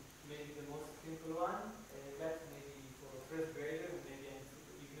 which is maybe the most simple one, that's maybe for a first grader, and maybe I'm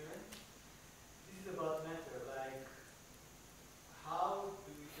super ignorant. This is about matter, like how do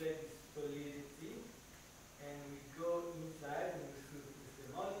we take this solidity and we go inside and we see the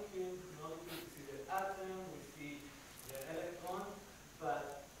molecule, we see the atom, we see the electron,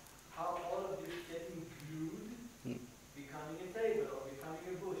 but how all of this getting glued, becoming a table or becoming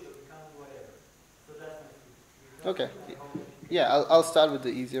a bush or becoming whatever. So that's my three Okay. questions. I hope that you Yeah, I'll start with the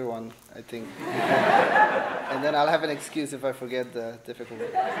easier one, I think. And then I'll have an excuse if I forget the difficult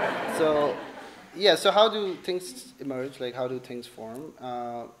one. So, yeah, so how do things emerge? Like, how do things form?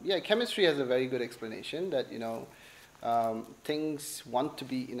 Yeah, chemistry has a very good explanation that, you know, things want to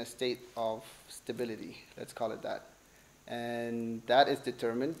be in a state of stability, let's call it that. And that is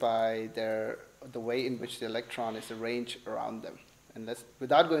determined by the way in which the electron is arranged around them. And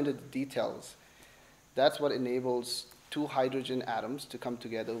without going into the details, that's what enables 2 hydrogen atoms to come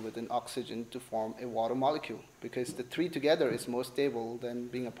together with an oxygen to form a water molecule, because the 3 together is more stable than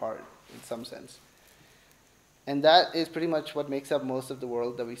being apart in some sense. And that is pretty much what makes up most of the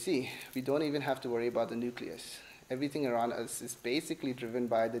world that we see. We don't even have to worry about the nucleus. Everything around us is basically driven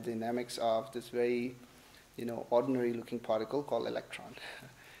by the dynamics of this very, you know, ordinary looking particle called electron.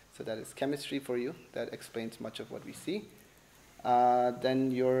 So that is chemistry for you. That explains much of what we see.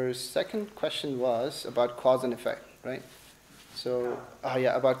 Then your second question was about cause and effect, right? So,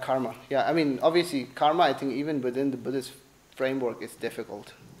 yeah, about karma. Yeah, I mean, obviously, karma, I think even within the Buddhist framework is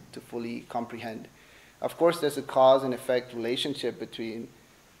difficult to fully comprehend. Of course, there's a cause and effect relationship between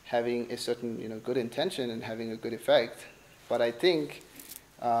having a certain, you know, good intention and having a good effect. But I think,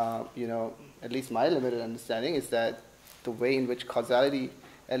 you know, at least my limited understanding is that the way in which causality,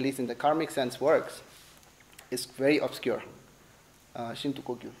 at least in the karmic sense, works is very obscure. Shinto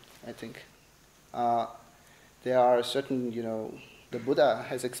Kogyu, I think. There are certain, you know, the Buddha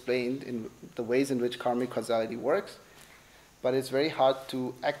has explained in the ways in which karmic causality works, but it's very hard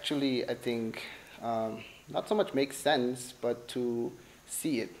to actually, I think, not so much make sense, but to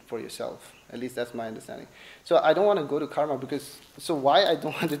see it for yourself. At least that's my understanding. So I don't want to go to karma because, so why I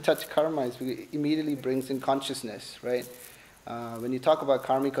don't want to touch karma is because it immediately brings in consciousness, right? When you talk about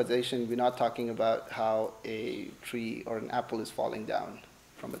karmic causation, we're not talking about how a tree or an apple is falling down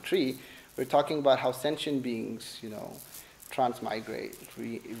from a tree. We're talking about how sentient beings, you know, transmigrate,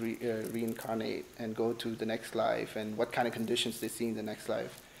 reincarnate, and go to the next life, and what kind of conditions they see in the next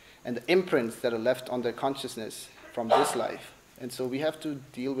life, and the imprints that are left on their consciousness from this life. And so we have to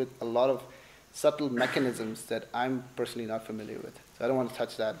deal with a lot of subtle mechanisms that I'm personally not familiar with. So I don't want to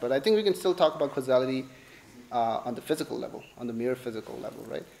touch that. But I think we can still talk about causality on the physical level, on the mere physical level,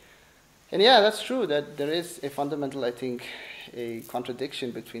 right? And yeah, that's true that there is a fundamental, I think, a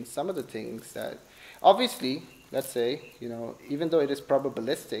contradiction between some of the things that, obviously, let's say, even though it is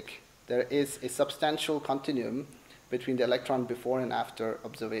probabilistic, there is a substantial continuum between the electron before and after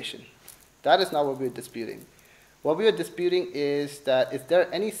observation. That is not what we're disputing. What we are disputing is that is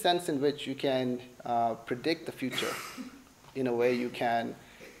there any sense in which you can predict the future in a way you can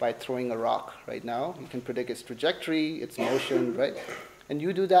by throwing a rock right now? You can predict its trajectory, its motion, right? And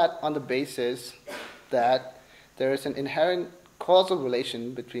you do that on the basis that there is an inherent causal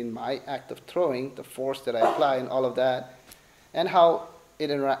relation between my act of throwing, the force that I apply and all of that, and how it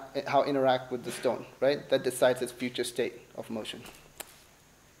interact with the stone, right? That decides its future state of motion.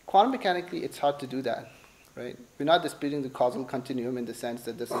 Quantum mechanically, it's hard to do that, right? We're not disputing the causal continuum in the sense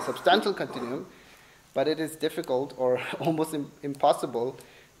that there's a substantial continuum, but it is difficult or almost impossible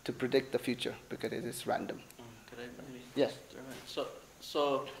to predict the future because it is random. Could I maybe? Yes.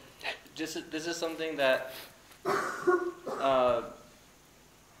 So this is something that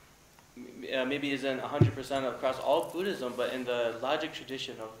maybe isn't 100% across all Buddhism, but in the logic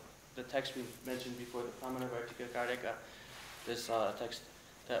tradition of the text we mentioned before, the Pramanavartika Karika, this text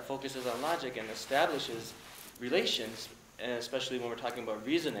that focuses on logic and establishes relations, and especially when we're talking about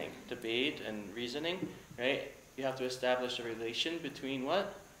reasoning, debate and reasoning, right? You have to establish a relation between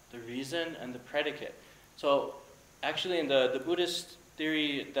what? The reason and the predicate. So actually in the Buddhist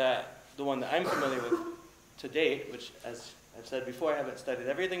theory, that the one that I'm familiar with to date, which as I've said before, I haven't studied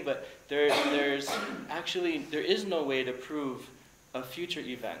everything, but there is no way to prove a future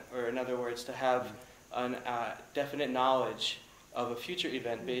event, or in other words, to have a definite knowledge of a future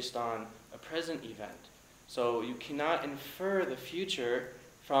event based on a present event. So you cannot infer the future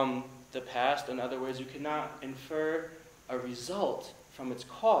from the past. In other words, you cannot infer a result from its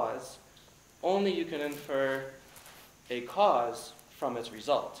cause. Only you can infer a cause from its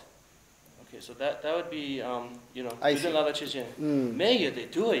result. Okay, so that would be, I see.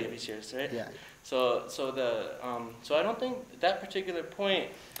 right? Yeah. So I don't think that particular point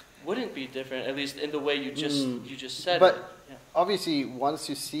wouldn't be different, at least in the way you just said but it. Yeah. Obviously, once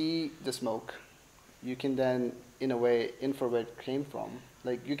you see the smoke, you can then, in a way, infer where it came from.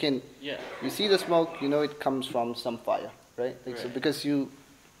 Like you see the smoke, you know it comes from some fire, right? Like, right. So because you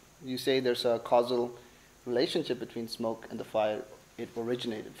say there's a causal relationship between smoke and the fire it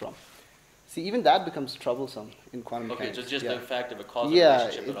originated from. See, even that becomes troublesome in quantum mechanics. Okay, so just the fact of a causal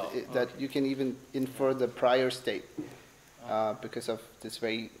relationship at all. That you can even infer the prior state because of this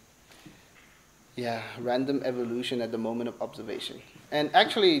very random evolution at the moment of observation. And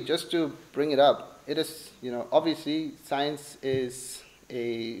actually, just to bring it up, it is, obviously science is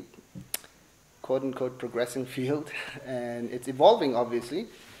a quote-unquote progressing field, and it's evolving, obviously.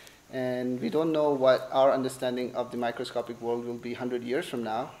 And we don't know what our understanding of the microscopic world will be 100 years from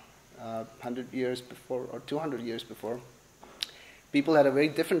now, 100 years before, or 200 years before. People had a very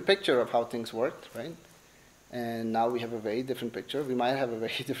different picture of how things worked, right? And now we have a very different picture. We might have a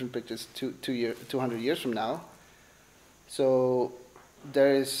very different picture 200 years from now. So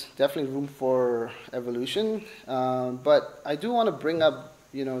there is definitely room for evolution. But I do want to bring up,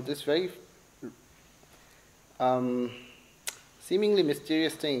 this very seemingly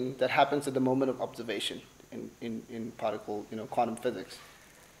mysterious thing that happens at the moment of observation in particle, quantum physics.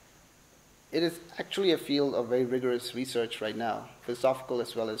 It is actually a field of very rigorous research right now, philosophical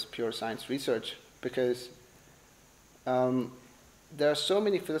as well as pure science research, because there are so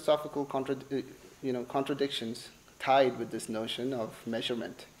many philosophical contradictions tied with this notion of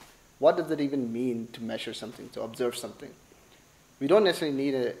measurement. What does it even mean to measure something, to observe something? We don't necessarily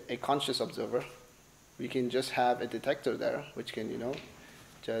need a conscious observer. We can just have a detector there, which can,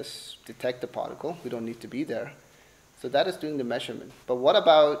 just detect the particle. We don't need to be there. So that is doing the measurement. But what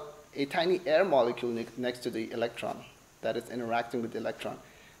about a tiny air molecule next to the electron that is interacting with the electron?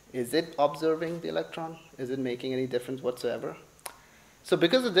 Is it observing the electron? Is it making any difference whatsoever? So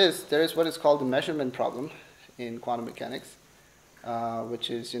because of this, there is what is called the measurement problem in quantum mechanics, which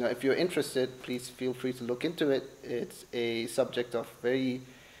is, if you're interested, please feel free to look into it. It's a subject of very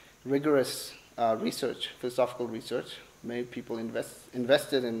rigorous research, philosophical research. Many people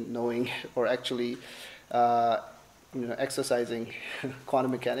invested in knowing or actually exercising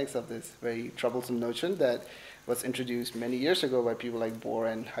quantum mechanics of this very troublesome notion that was introduced many years ago by people like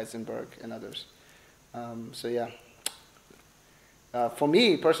Bohr and Heisenberg and others. For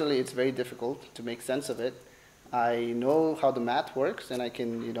me personally, it's very difficult to make sense of it. I know how the math works, and I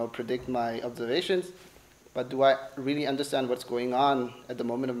can, predict my observations. But do I really understand what's going on at the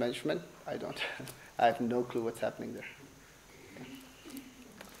moment of measurement? I don't. I have no clue what's happening there.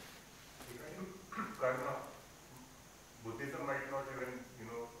 Regarding karma, Buddhism might not even,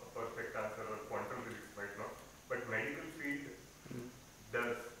 a perfect answer, or quantum physics might not, but medical field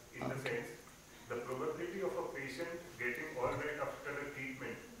does, in the sense, the probability of a patient getting all right after a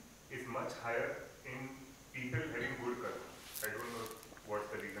treatment is much higher in people having good karma. I don't know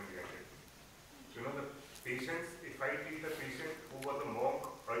what's the reason behind it. The patients, if I treat a patient who was a monk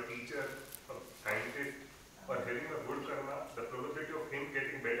or a teacher, a scientist, or having a good karma, the probability of him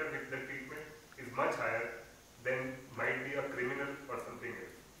getting better with the treatment is much higher than might be a criminal or something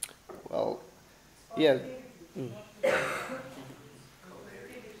else. Well, yeah.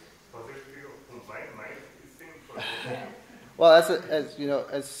 Well,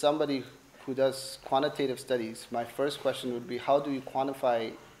 as somebody who does quantitative studies, my first question would be, how do you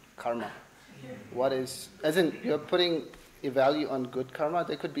quantify karma? What is, as in, you're putting a value on good karma.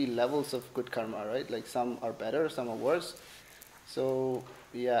 There could be levels of good karma, right? Like some are better, some are worse. So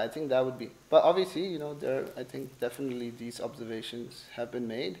yeah, I think that would be. But obviously, I think definitely these observations have been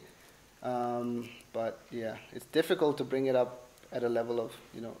made. But yeah, it's difficult to bring it up at a level of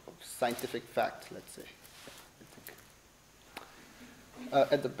of scientific fact, let's say.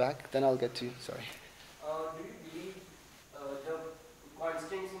 At the back, then I'll get to you. Sorry. Do you believe the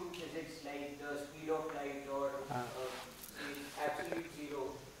constants in physics, like the speed of light or absolute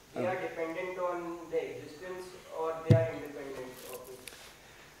zero, they are dependent on the existence, or they are independent of it?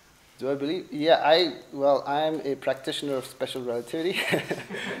 Do I believe? Yeah, I'm a practitioner of special relativity,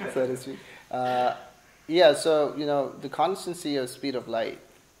 so to speak. So the constancy of speed of light,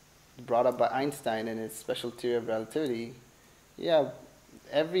 brought up by Einstein in his special theory of relativity,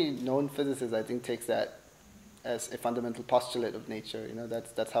 every known physicist, I think, takes that as a fundamental postulate of nature.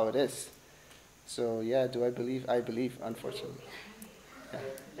 That's how it is. So yeah, do I believe? I believe, unfortunately. Yeah.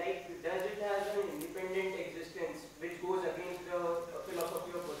 Like, does it have an independent existence which goes against the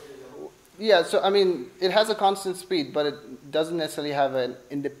philosophy of Buddhism? Yeah, so it has a constant speed, but it doesn't necessarily have an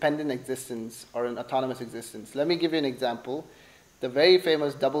independent existence or an autonomous existence. Let me give you an example. The very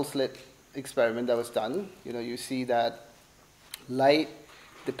famous double slit experiment that was done, you see that light,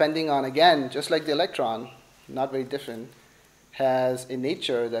 depending on, again, just like the electron, not very different, has a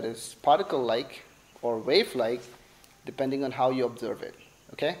nature that is particle-like or wave-like, depending on how you observe it.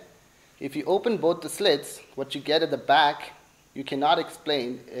 Okay? If you open both the slits, what you get at the back, you cannot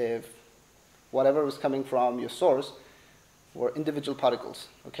explain if whatever was coming from your source were individual particles.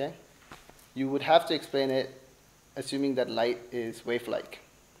 Okay? You would have to explain it assuming that light is wave-like.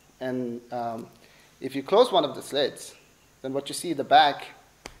 And if you close one of the slits, then what you see at the back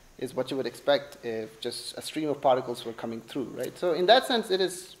is what you would expect if just a stream of particles were coming through, right? So in that sense, it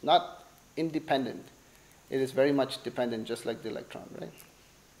is not independent. It is very much dependent, just like the electron, right?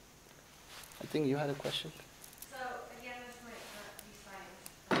 I think you had a question. So again, this might not be science,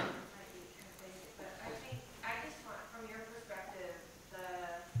 might be kind of basic, but I just want, from your perspective,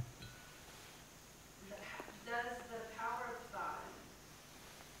 does the power of thought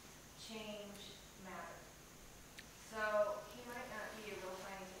change matter? So he might not be a real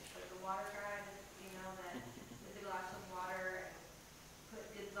scientist, but the water guy, that with a glass of water and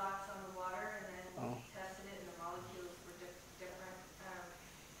did thoughts on the water and then tested it and the molecules were different.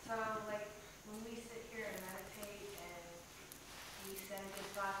 So like when we sit here and meditate and we send good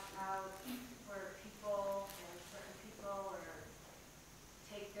thoughts out for people and certain people, or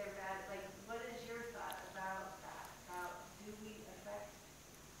take their bad, like what is your thought about that? About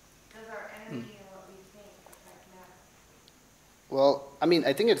does our energy and what we think affect matter? Well,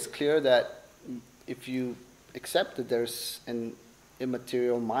 I think it's clear that if you accept that there's an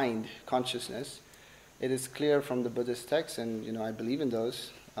immaterial mind, consciousness, it is clear from the Buddhist texts, and I believe in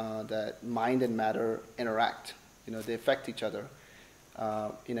those, that mind and matter interact. They affect each other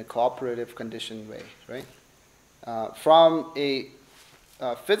in a cooperative, conditioned way, right? From a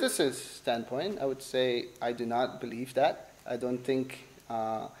physicist standpoint, I would say I do not believe that. I don't think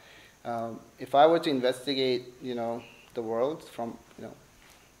if I were to investigate, the world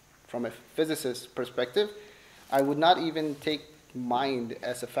from a physicist perspective, I would not even take mind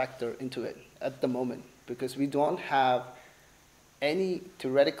as a factor into it at the moment, because we don't have any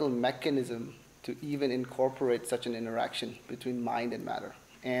theoretical mechanism to even incorporate such an interaction between mind and matter.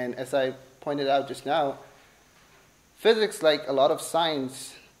 And as I pointed out just now, physics, like a lot of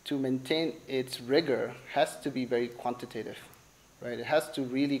science, to maintain its rigor, has to be very quantitative, right? It has to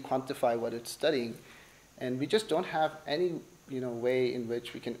really quantify what it's studying. And we just don't have any way in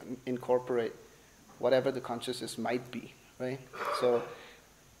which we can incorporate whatever the consciousness might be, right? So,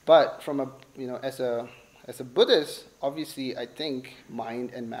 but from as a Buddhist, obviously, I think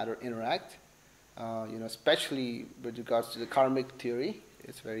mind and matter interact. Especially with regards to the karmic theory,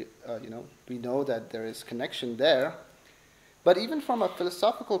 it's very, we know that there is connection there. But even from a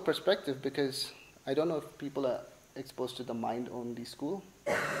philosophical perspective, because I don't know if people are exposed to the mind-only school.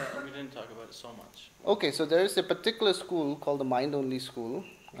 We didn't talk about it so much. Okay, so there is a particular school called the mind-only school.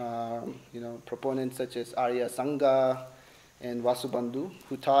 Proponents such as Arya Sangha and Vasubandhu,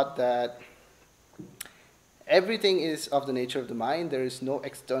 who taught that everything is of the nature of the mind. There is no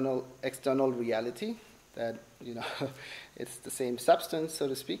external reality. That it's the same substance, so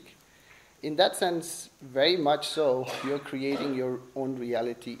to speak. In that sense, very much so, you're creating your own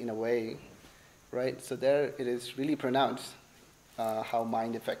reality in a way, right? So there it is really pronounced how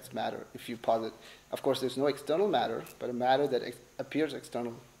mind affects matter. If you posit, of course, there's no external matter, but a matter that appears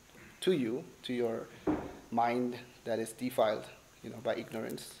external to you, to your mind that is defiled, by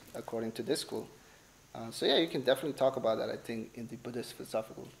ignorance, according to this school. So yeah, you can definitely talk about that, I think, in the Buddhist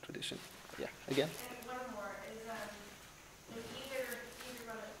philosophical tradition. Yeah, again. And one more is in either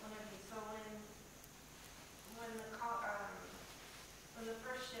one of these. So when the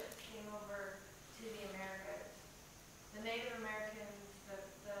first ships came over to the Americas, the Native Americans,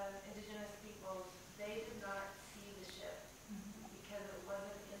 the indigenous peoples, they did not see the ship because it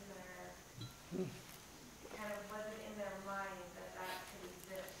wasn't in their mind that could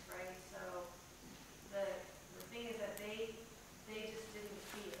exist, right? So the thing is that they just didn't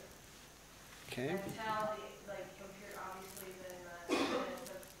see it. Okay. Until obviously then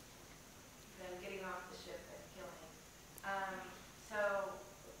them getting off the ship and killing. So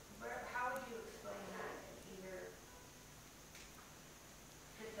how would you explain that and either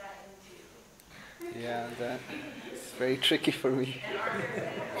fit that into? Yeah, that's very tricky for me. And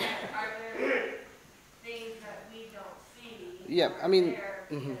are there things that we don't see? Yeah, I mean, there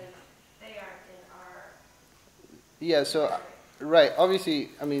because they aren't in our. Yeah, so, right, obviously,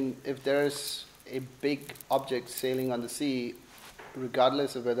 I mean, if there's a big object sailing on the sea,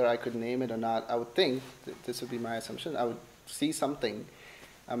 regardless of whether I could name it or not, I would think, this would be my assumption, I would see something.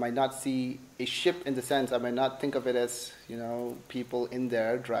 I might not see a ship in the sense, I might not think of it as, people in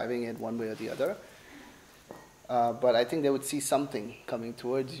there driving it one way or the other. But I think they would see something coming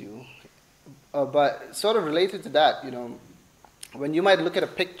towards you. But sort of related to that, when you might look at a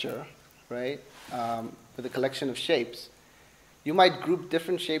picture, right, with a collection of shapes, you might group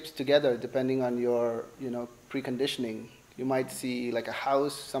different shapes together depending on your, preconditioning. You might see like a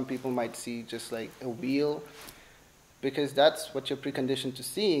house, some people might see just like a wheel, because that's what you're preconditioned to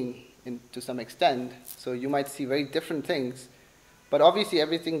seeing to some extent. So you might see very different things, but obviously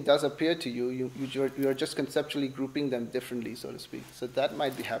everything does appear to you. You're just conceptually grouping them differently, so to speak. So that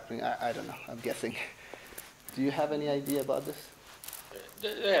might be happening. I don't know, I'm guessing. Do you have any idea about this?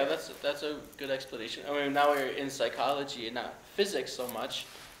 Yeah, that's a good explanation. I mean, now we're in psychology and not physics so much,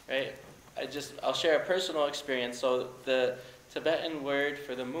 right? I'll share a personal experience. So the Tibetan word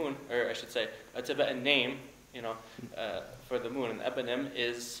for the moon, or I should say, a Tibetan name, for the moon, an eponym,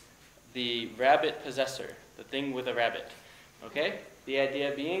 is the rabbit possessor, the thing with a rabbit. Okay? The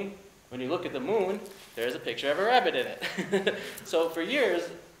idea being, when you look at the moon, there's a picture of a rabbit in it. So for years,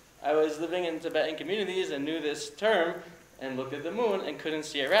 I was living in Tibetan communities and knew this term, and looked at the moon and couldn't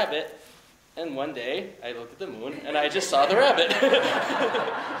see a rabbit. And one day, I looked at the moon and I just saw the rabbit.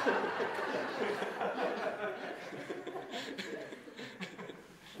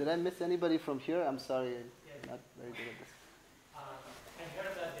 Did I miss anybody from here? I'm sorry, I'm not very good at this. I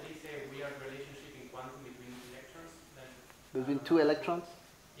heard that there is a weird relationship in quantum between electrons. Between two electrons?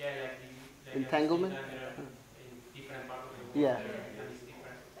 Yeah, like entanglement? In different parts of the world. Yeah. And it's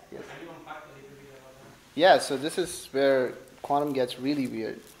different. Yes. Can you unpack a little bit about that? Yeah, so this is where quantum gets really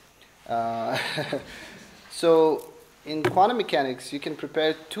weird. So in quantum mechanics, you can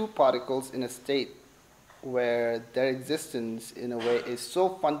prepare two particles in a state where their existence, in a way, is so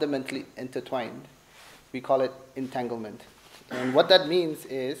fundamentally intertwined. We call it entanglement. And what that means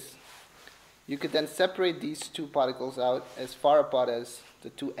is you could then separate these two particles out as far apart as the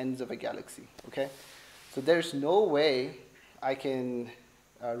two ends of a galaxy. Okay? So there's no way I can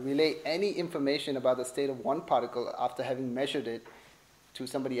relay any information about the state of one particle after having measured it to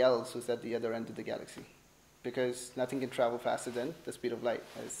somebody else who's at the other end of the galaxy, because nothing can travel faster than the speed of light,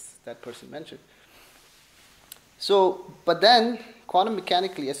 as that person mentioned. So, but then, quantum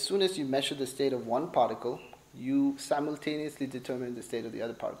mechanically, as soon as you measure the state of one particle, you simultaneously determine the state of the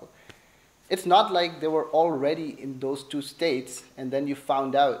other particle. It's not like they were already in those two states, and then you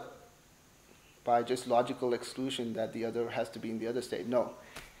found out by just logical exclusion that the other has to be in the other state. No.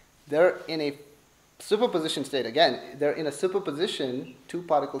 They're in a superposition state. Again, they're in a superposition,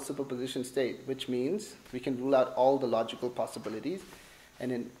 two-particle superposition state, which means we can rule out all the logical possibilities.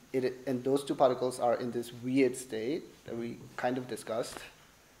 And those two particles are in this weird state that we kind of discussed.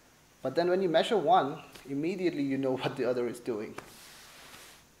 But then when you measure one, immediately you know what the other is doing.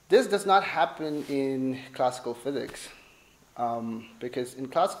 This does not happen in classical physics. Because in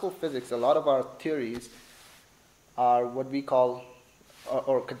classical physics, a lot of our theories are what we call,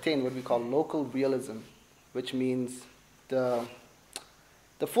 or contain what we call local realism, which means the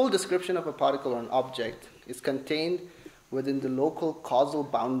full description of a particle or an object is contained within the local causal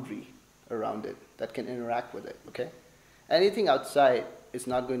boundary around it that can interact with it. Okay, anything outside is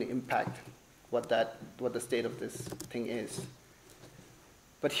not going to impact what the state of this thing is.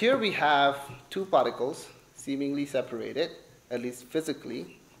 But here we have two particles seemingly separated, at least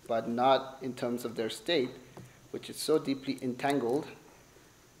physically, but not in terms of their state, which is so deeply entangled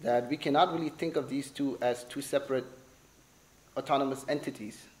that we cannot really think of these two as two separate autonomous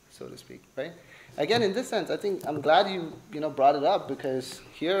entities, so to speak, right? Again, in this sense, I think I'm glad you brought it up, because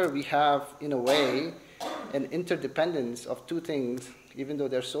here we have, in a way, an interdependence of two things, even though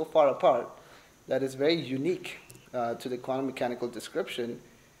they're so far apart, that is very unique to the quantum mechanical description.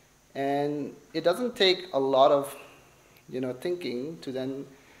 And it doesn't take a lot of thinking to then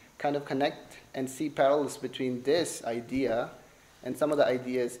kind of connect and see parallels between this idea and some of the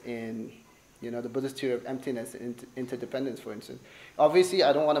ideas in the Buddhist theory of emptiness and interdependence, for instance. Obviously,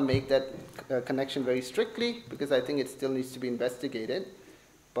 I don't want to make that connection very strictly, because I think it still needs to be investigated.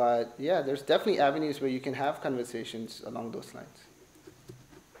 But yeah, there's definitely avenues where you can have conversations along those lines.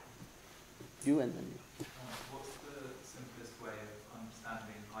 You and then you. What's the simplest way of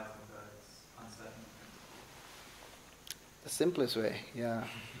understanding Heisenberg's uncertainty? The simplest way, yeah.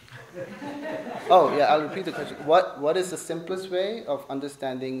 Oh, yeah, I'll repeat the question. What is the simplest way of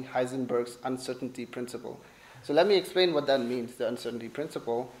understanding Heisenberg's uncertainty principle? So let me explain what that means, the uncertainty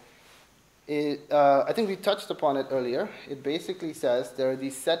principle. I think we touched upon it earlier. It basically says there are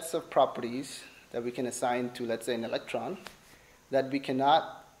these sets of properties that we can assign to, let's say, an electron that we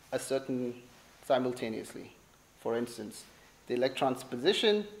cannot ascertain simultaneously. For instance, the electron's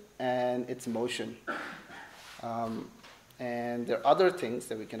position and its motion. And there are other things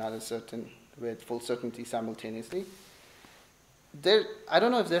that we cannot ascertain with full certainty simultaneously. I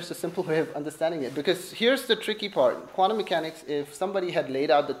don't know if there's a simple way of understanding it, because here's the tricky part. Quantum mechanics, if somebody had laid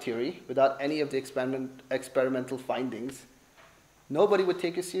out the theory without any of the experimental findings, nobody would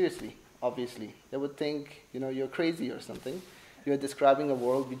take it seriously, obviously. They would think, you're crazy or something. You're describing a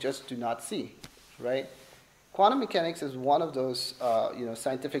world we just do not see, right? Quantum mechanics is one of those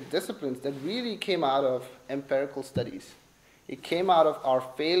scientific disciplines that really came out of empirical studies. It came out of our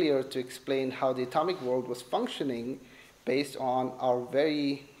failure to explain how the atomic world was functioning based on our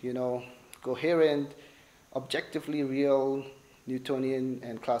very, coherent, objectively real Newtonian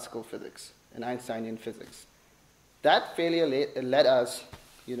and classical physics and Einsteinian physics. That failure led us,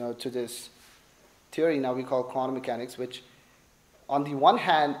 to this theory now we call quantum mechanics, which on the one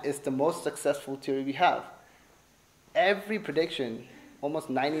hand is the most successful theory we have. Every prediction, almost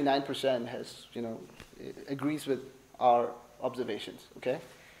 99% has, agrees with our observations, okay?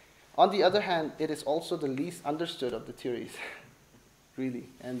 On the other hand, it is also the least understood of the theories, really.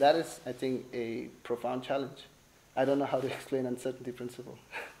 And that is, I think, a profound challenge. I don't know how to explain uncertainty principle.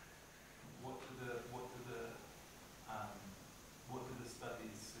 What do the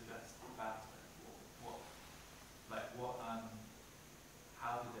studies suggest about it?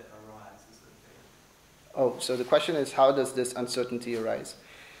 How did it arise as a theory? Oh, so the question is, how does this uncertainty arise?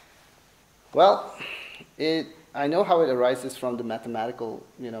 Well, I know how it arises from the mathematical,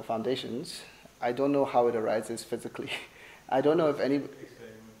 foundations. I don't know how it arises physically. I don't know if any.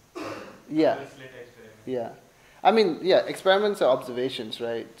 Yeah. Yeah. I mean, yeah, experiments are observations,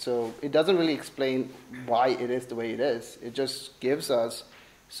 right? So it doesn't really explain why it is the way it is. It just gives us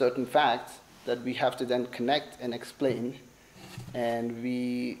certain facts that we have to then connect and explain.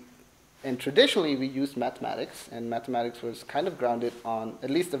 And traditionally we used mathematics, and mathematics was kind of grounded on, at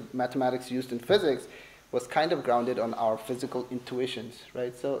least the mathematics used in physics was kind of grounded on our physical intuitions,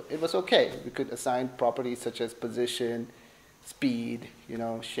 right? So it was okay. We could assign properties such as position, speed,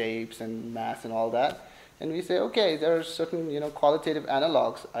 shapes and mass and all that. And we say, okay, there are certain, qualitative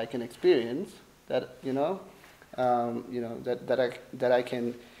analogs I can experience that, that I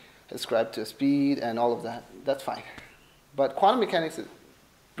can ascribe to speed and all of that. That's fine. But quantum mechanics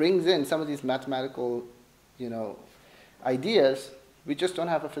brings in some of these mathematical, ideas we just don't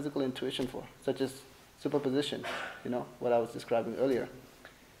have a physical intuition for, such as superposition, what I was describing earlier.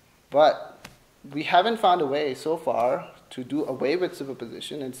 But we haven't found a way so far to do away with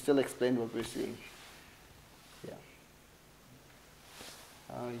superposition and still explain what we're seeing. Yeah.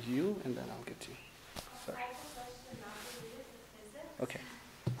 You, and then I'll get to you. Sorry. I have a question not related to physics. Okay.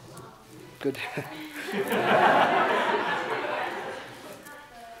 Good.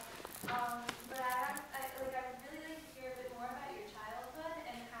 But I would really like to hear a bit more about your childhood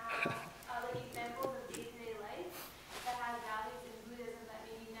and how, like examples of day-to-day life that has values in Buddhism that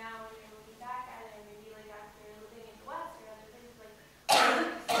maybe now when you're looking back at it, maybe like after living in the West or other places, like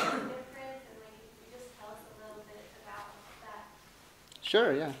what's the difference, and like if you could just tell us a little bit about that.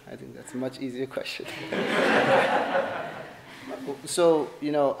 Sure, yeah. I think that's a much easier question. So,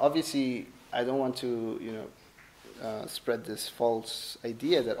 obviously, I don't want to, spread this false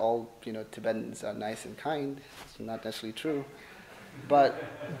idea that all, Tibetans are nice and kind. It's not necessarily true. But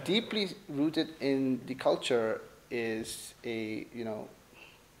deeply rooted in the culture is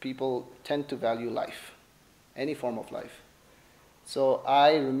people tend to value life, any form of life. So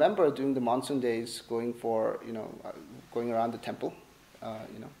I remember during the monsoon days going around the temple,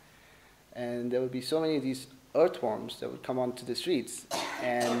 and there would be so many of these earthworms that would come onto the streets,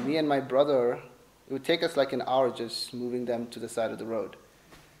 and me and my brother, it would take us like an hour just moving them to the side of the road.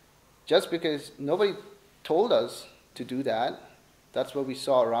 Just because nobody told us to do that, that's what we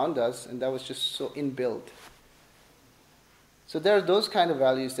saw around us, and that was just so inbuilt. So there are those kind of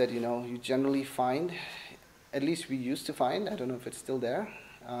values that, you generally find, at least we used to find, I don't know if it's still there,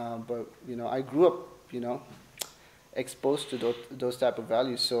 but, I grew up, exposed to those type of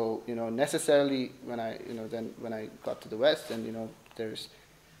values. So necessarily when I got to the West, and there's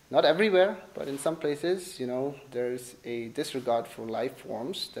not everywhere, but in some places there's a disregard for life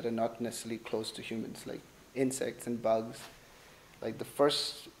forms that are not necessarily close to humans, like insects and bugs. Like the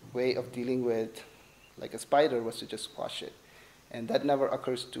first way of dealing with like a spider was to just squash it, and that never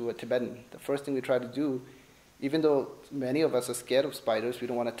occurs to a Tibetan. The first thing we try to do, even though many of us are scared of spiders, we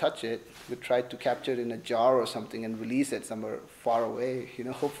don't want to touch it, we try to capture it in a jar or something and release it somewhere far away,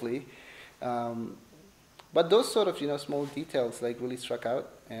 hopefully. But those sort of, small details like really struck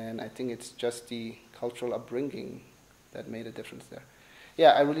out, and I think it's just the cultural upbringing that made a difference there.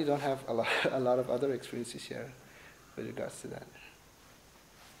 Yeah, I really don't have a lot of other experiences here with regards to that.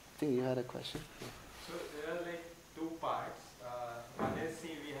 I think you had a question? Yeah. So there are like two parts. One is,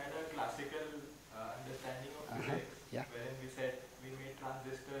 we had a classical understanding of physics, yeah. wherein we said we made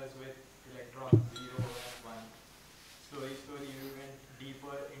transistors with electrons 0 and 1. Slowly we went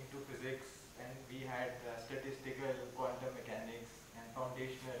deeper into physics, and we had statistical quantum mechanics and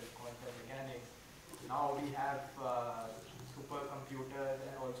foundational quantum mechanics. Now we have supercomputers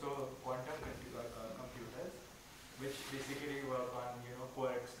and also quantum computers, which basically work on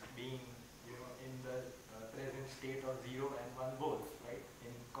quarks being in the present state of 0 and 1 both, right,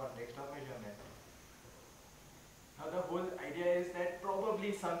 in context of measurement. Now the whole idea is that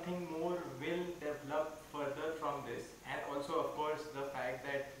probably something more will develop further from this, and also of course the fact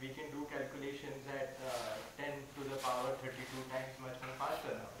that we can do calculations at 10 to the power 32 times much more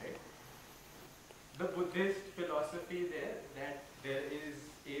faster now, right? The Buddhist philosophy there, that there is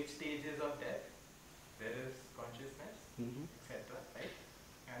 8 stages of death. There is consciousness, etc., right?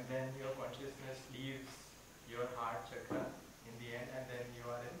 And then your consciousness leaves your heart chakra in the end, and then you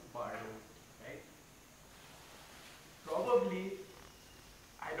are in bardo, right? Probably,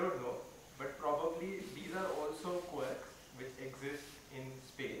 I don't know, but probably these are also quarks which exist in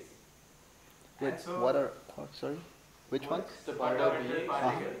space. Wait, and so what are quarks, sorry? Which ones? The fundamental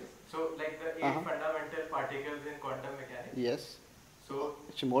particles. So like the 8 fundamental particles in quantum mechanics. Yes. So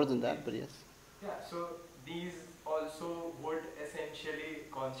actually more than that, but yes. Yeah, so these also would essentially,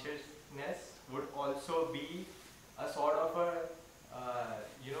 consciousness would also be a sort of a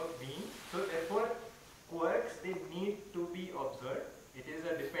being. So therefore quarks, they need to be observed. It is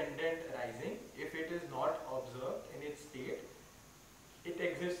a dependent arising. If it is not observed in its state, it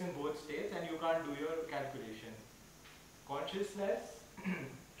exists in both states and you can't do your calculation. Consciousness,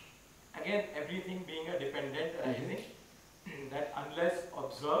 again, everything being a dependent arising, that unless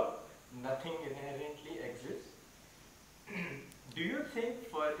observed, nothing inherently exists. Do you think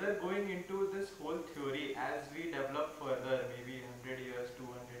further going into this whole theory, as we develop further, maybe 100 years,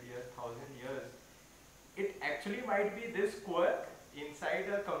 200 years, 1000 years, it actually might be this quark inside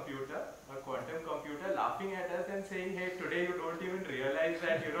a computer, a quantum computer, laughing at us and saying, hey, today you don't even realize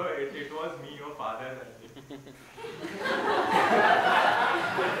that, it was me, your father.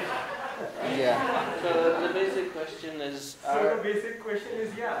 Yeah. So the basic question is, the basic question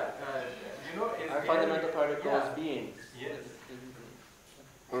is, are fundamental particles beings? Yes.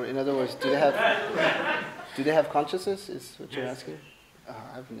 Or in other words, do they have consciousness? Is what you're asking?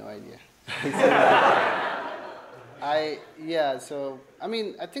 I have no idea. So I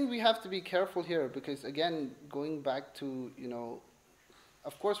mean, I think we have to be careful here because again, going back to,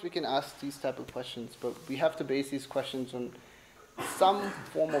 of course we can ask these type of questions, but we have to base these questions on some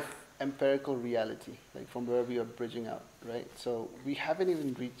form of empirical reality, like from where we are bridging out, right? So we haven't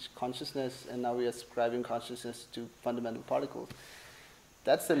even reached consciousness, and now we are ascribing consciousness to fundamental particles.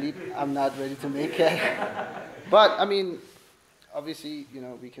 That's the leap I'm not ready to make yet. But I mean, obviously,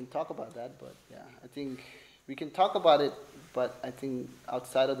 we can talk about that, but yeah, I think we can talk about it, but I think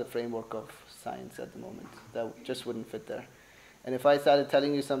outside of the framework of science at the moment, that just wouldn't fit there. And if I started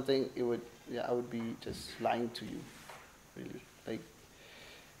telling you something, I would be just lying to you, really.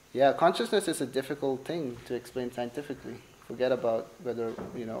 Consciousness is a difficult thing to explain scientifically. Forget about whether,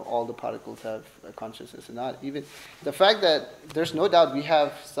 all the particles have a consciousness or not. Even the fact that there's no doubt we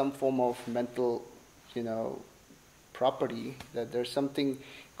have some form of mental, property, that there's something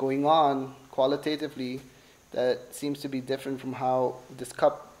going on qualitatively that seems to be different from how this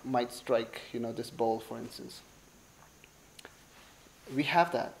cup might strike, this bowl, for instance. We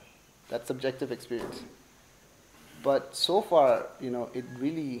have that subjective experience. But so far,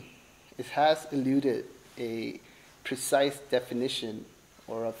 it has eluded a precise definition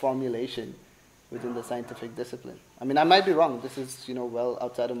or a formulation within the scientific discipline. I mean, I might be wrong. This is, well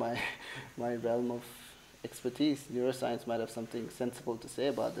outside of my realm of expertise. Neuroscience might have something sensible to say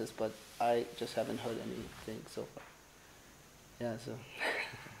about this, but I just haven't heard anything so far. Yeah, so,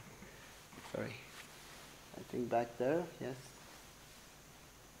 sorry. I think back there, yes.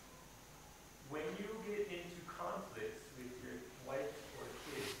 When you get into conflicts with your wife or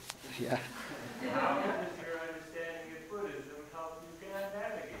kids, how does your understanding of Buddhism help you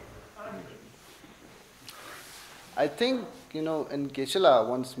navigate the conflict? I think, and Geshe-la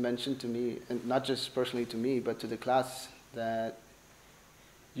once mentioned to me, and not just personally to me, but to the class, that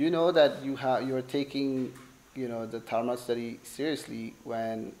that you're taking, the Dharma study seriously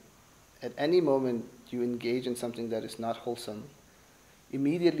when at any moment you engage in something that is not wholesome.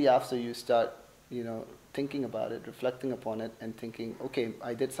 Immediately after you start, thinking about it, reflecting upon it, and thinking, okay,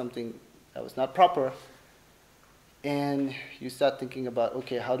 I did something that was not proper, and you start thinking about,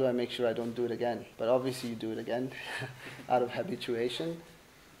 okay, how do I make sure I don't do it again? But obviously you do it again out of habituation.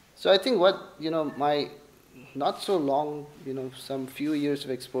 So I think what, my not so long, some few years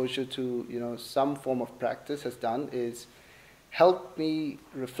of exposure to, some form of practice has done is help me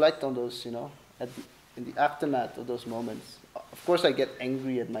reflect on those, in the aftermath of those moments. Of course, I get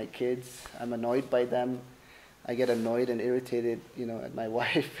angry at my kids. I'm annoyed by them. I get annoyed and irritated, at my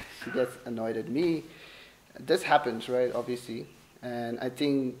wife. She gets annoyed at me. This happens, right, obviously. And I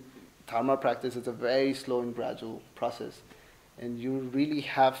think Dharma practice is a very slow and gradual process. And you really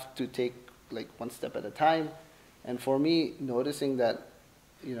have to take one step at a time. And for me, noticing that,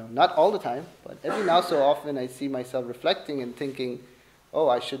 not all the time, but every now so often I see myself reflecting and thinking, oh,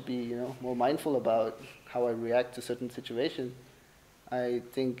 I should be, more mindful about how I react to certain situations, I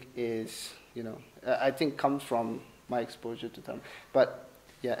think comes from my exposure to Dharma. But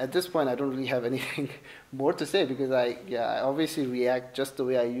yeah, at this point I don't really have anything more to say because I obviously react just the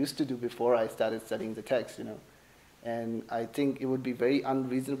way I used to do before I started studying the text, And I think it would be very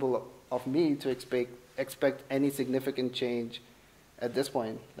unreasonable of me to expect any significant change at this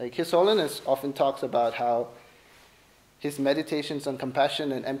point. Like His Holiness often talks about how his meditations on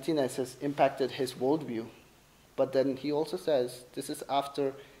compassion and emptiness has impacted his worldview. But then he also says this is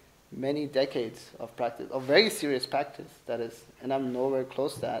after many decades of practice, of very serious practice, that is, and I'm nowhere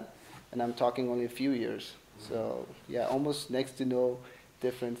close to that, and I'm talking only a few years. So yeah, almost next to no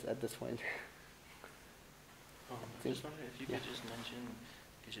difference at this point. I just wondering if you could just mention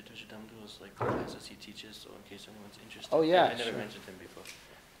Geshe Dorje Damdul's the classes he teaches, so in case anyone's interested. Oh yeah, I never mentioned him before.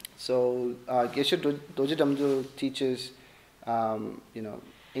 So Geshe Dorje Damdul teaches,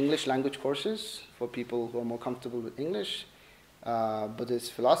 English language courses for people who are more comfortable with English.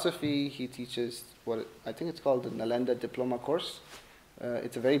 Buddhist philosophy, he teaches what I think it's called the Nalanda Diploma course.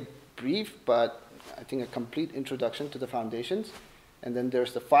 It's a very brief, but I think a complete introduction to the foundations. And then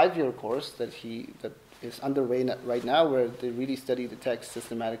there's the 5-year course that is underway right now, where they really study the text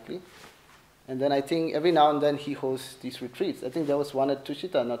systematically. And then I think every now and then he hosts these retreats. I think there was one at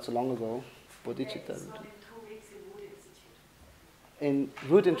Tushita not so long ago, Bodhicitta. It's not in 2 weeks in Root Institute. In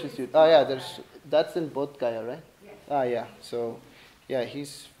Root Institute. Oh yeah, that's in Bodh Gaya, right? Yes. Ah yeah. So yeah,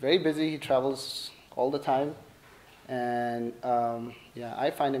 he's very busy. He travels all the time, and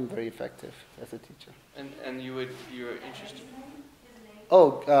I find him very effective as a teacher. And you're interested.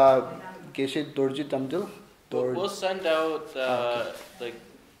 Oh, Geshe Dorje Damdul. We'll send out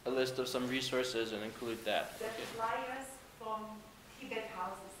a list of some resources and include that. The flyers from Tibet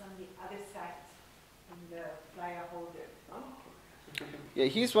House is on the other side in the flyer holder. Yeah,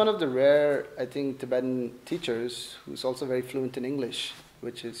 he's one of the rare, I think, Tibetan teachers who's also very fluent in English,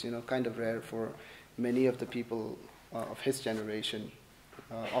 which is, kind of rare for many of the people of his generation.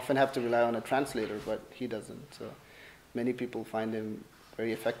 Often have to rely on a translator, but he doesn't. So many people find him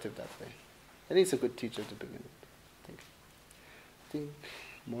very effective that way. I think he's a good teacher to begin with. I think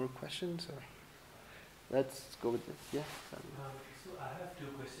more questions? Or let's go with this. Yeah. So I have two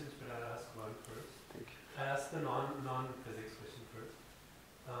questions, but I'll ask one first. Thank you. I'll ask the non-physics question first.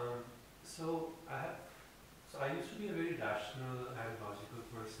 So I used to be a very rational and logical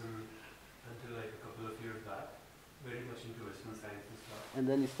person until like a couple of years back, very much into Western science and stuff. And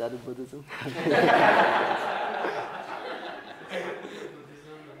then you started Buddhism? Buddhism,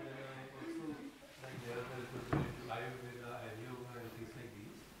 and then I also like delved into Ayurveda and yoga and things like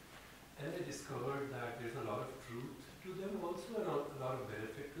these. And I discovered that there's a lot of truth to them also, and a lot of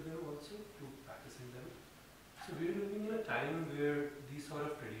benefit to them also, to practicing them. So we're living in a time where these sort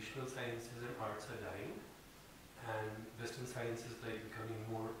of traditional sciences and arts are dying, and Western science is like becoming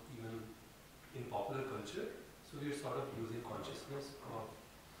more even in popular culture. So we're sort of losing consciousness of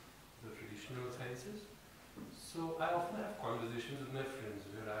the traditional sciences. So I often have conversations with my friends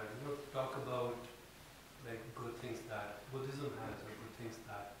where I talk about like good things that Buddhism has or good things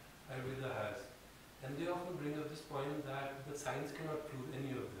that Ayurveda has. And they often bring up this point that science cannot prove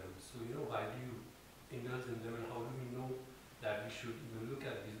any of them. So why do you indulge in them, and how do we know that we should even look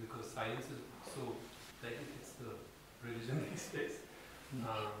at these? Because science is so, like it's the religion these days.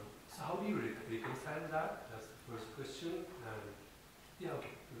 So how do you reconcile that? That's the first question. And yeah,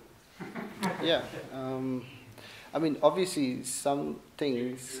 okay. Yeah. I mean, obviously some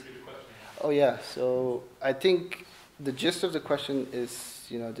things. Oh yeah. So I think the gist of the question is,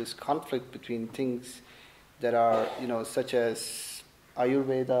 this conflict between things that are, such as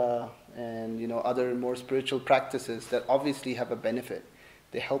Ayurveda and, other more spiritual practices that obviously have a benefit.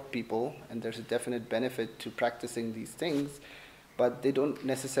 They help people, and there's a definite benefit to practicing these things, but they don't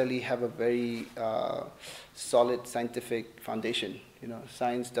necessarily have a very solid scientific foundation.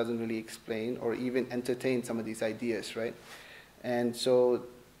 Science doesn't really explain or even entertain some of these ideas, right? And so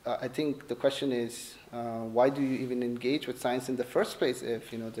I think the question is, why do you even engage with science in the first place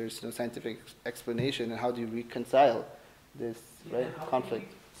if there's no scientific explanation, and how do you reconcile this conflict?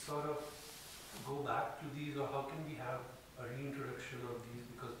 Can we sort of go back to these, or how can we have a reintroduction of these,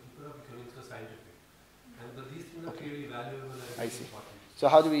 because people are becoming so scientific, but these things are clearly valuable and I see. important. So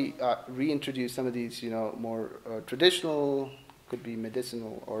how do we reintroduce some of these more traditional, could be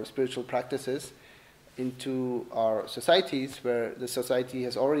medicinal or spiritual practices into our societies, where the society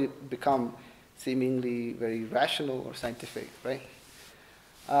has already become seemingly very rational or scientific, right?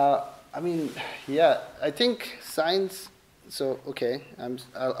 I think science. So okay,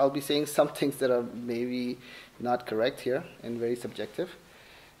 I'll be saying some things that are maybe not correct here and very subjective.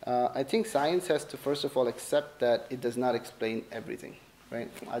 I think science has to first of all accept that it does not explain everything, right?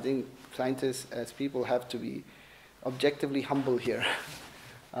 I think scientists as people have to be objectively humble here.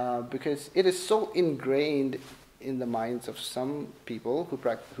 Because it is so ingrained in the minds of some people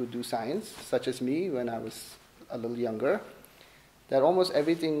who do science, such as me when I was a little younger, that almost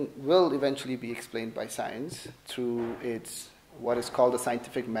everything will eventually be explained by science through its what is called the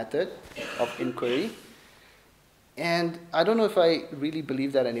scientific method of inquiry. And I don't know if I really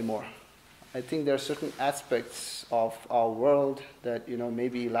believe that anymore. I think there are certain aspects of our world that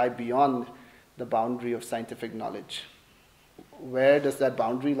maybe lie beyond the boundary of scientific knowledge. Where does that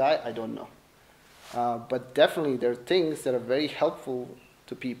boundary lie? I don't know. But definitely there are things that are very helpful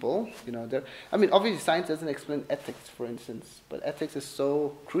to people. Obviously science doesn't explain ethics, for instance, but ethics is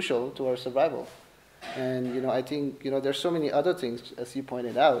so crucial to our survival. And I think there's so many other things, as you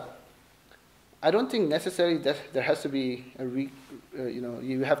pointed out. I don't think necessarily that there has to be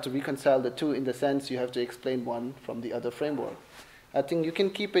you have to reconcile the two in the sense you have to explain one from the other framework. I think you can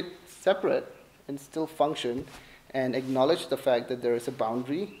keep it separate and still function, and acknowledge the fact that there is a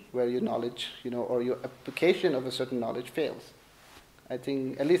boundary where your knowledge, or your application of a certain knowledge fails. I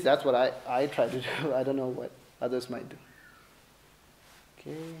think at least that's what I try to do. I don't know what others might do.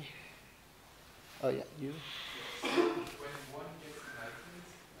 Okay. Oh yeah, you. When one gets enlightened,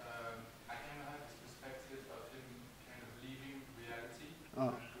 I kind of have this perspective of him kind of leaving reality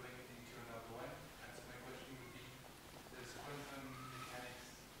and going into another one. And so my question would be, does quantum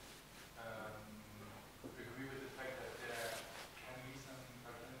mechanics agree with the fact that there can be some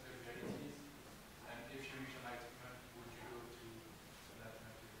alternative realities? And if you reach enlightenment, would you go to an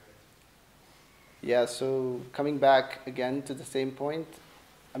alternative reality? Yeah, so coming back again to the same point,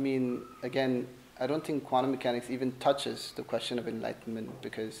 again, I don't think quantum mechanics even touches the question of enlightenment,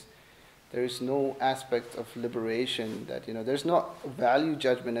 because there is no aspect of liberation that, there's no value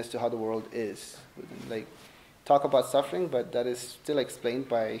judgment as to how the world is. Like, talk about suffering, but that is still explained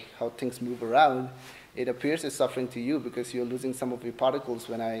by how things move around. It appears as suffering to you because you're losing some of your particles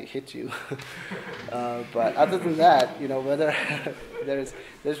when I hit you. But other than that, whether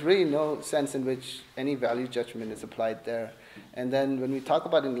there's really no sense in which any value judgment is applied there. And then when we talk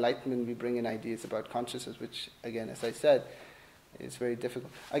about enlightenment, we bring in ideas about consciousness, which, again, as I said, is very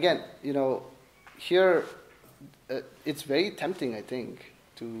difficult. Again, here it's very tempting, I think,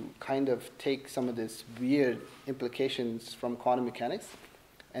 to kind of take some of these weird implications from quantum mechanics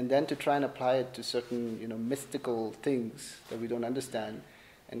and then to try and apply it to certain, mystical things that we don't understand,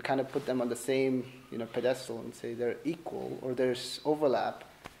 and kind of put them on the same, pedestal and say they're equal or there's overlap.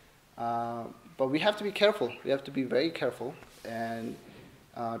 But we have to be careful. We have to be very careful and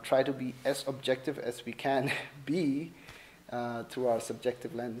try to be as objective as we can be through our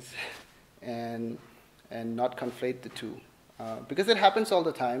subjective lens, and not conflate the two. Because it happens all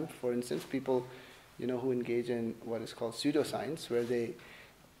the time. For instance, people, who engage in what is called pseudoscience, where they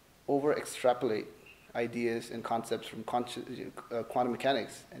over-extrapolate ideas and concepts from quantum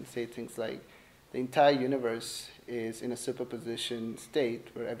mechanics and say things like the entire universe is in a superposition state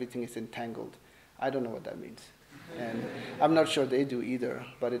where everything is entangled. I don't know what that means. And I'm not sure they do either,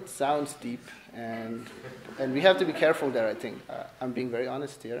 but it sounds deep, and we have to be careful there, I think. I'm being very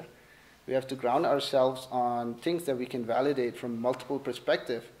honest here. We have to ground ourselves on things that we can validate from multiple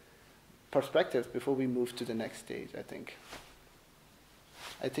perspectives before we move to the next stage, I think.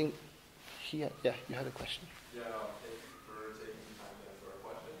 You had a question. Yeah, thank you for taking some time to answer our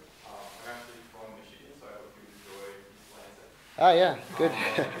question. I'm actually from Michigan, so I hope you enjoy East Lansing. Ah, yeah, good.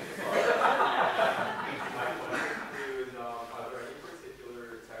 Are there any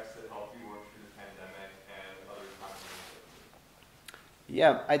particular texts that help you work through the pandemic and other times?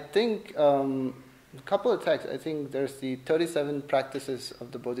 Yeah, I think a couple of texts. I think there's the 37 Practices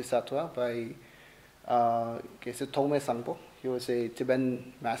of the Bodhisattva by Tome Sangpo. He was a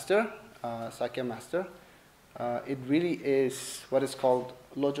Tibetan master, Sakya master. It really is what is called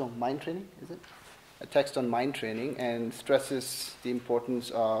Lojong, mind training, is it? A text on mind training, and stresses the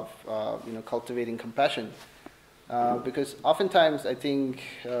importance of cultivating compassion. Because oftentimes I think,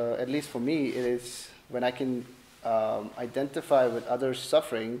 at least for me, it is when I can identify with others'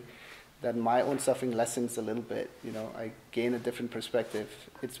 suffering, that my own suffering lessens a little bit. I gain a different perspective.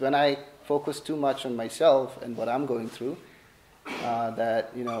 It's when I focus too much on myself and what I'm going through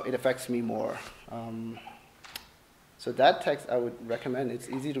that it affects me more. So that text I would recommend. It's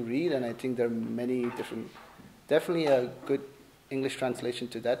easy to read, and I think there are many different. Definitely a good English translation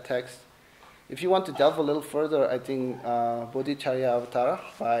to that text. If you want to delve a little further, I think Bodhicharya Avatara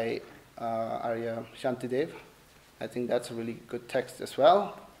by Arya Shantidev. I think that's a really good text as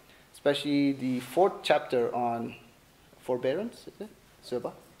well. Especially the 4th chapter on forbearance, is it?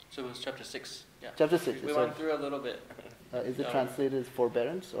 Soba? So it was chapter 6. Yeah. Chapter 6. We went through a little bit. Is it translated as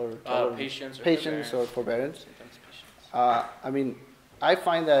forbearance or patience or patience forbearance? Or forbearance? Sometimes patience.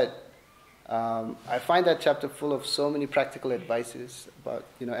 I find that chapter full of so many practical advices about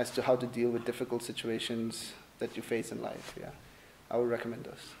as to how to deal with difficult situations that you face in life. Yeah, I would recommend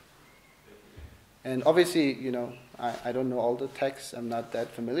those. And obviously, I don't know all the texts. I'm not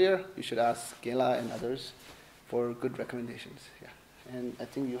that familiar. You should ask Gela and others for good recommendations. Yeah. And I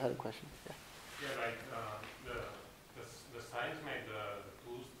think you had a question. Yeah. Yeah, like the science made the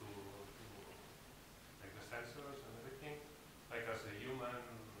tools to like the sensors and everything, like as a human,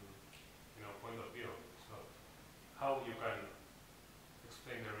 point of view. So how you can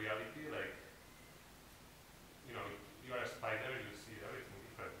explain the reality, like you are a spider, you see everything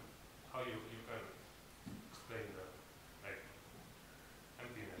different. How you can explain the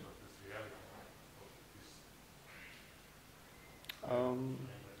emptiness of this reality of this.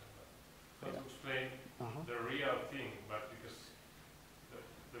 To explain the real thing, but because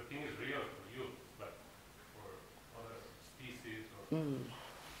the thing is real for you, but for other species or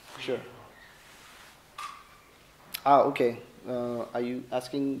Sure. Okay. Are you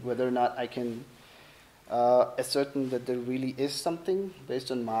asking whether or not I can ascertain that there really is something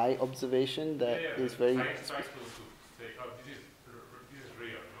based on my observation that is very... Science tries to say, this is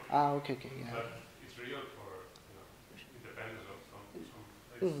real. No? Okay, yeah. But it's real for independence of some it's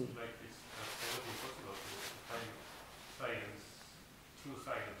like it's kind of impossible to find science, true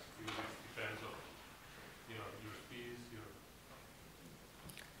science, because it depends on your species,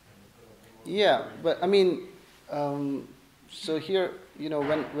 Yeah, but I mean, so here,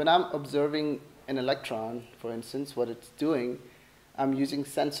 when I'm observing an electron, for instance, what it's doing, I'm using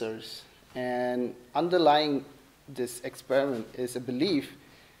sensors, And underlying this experiment is a belief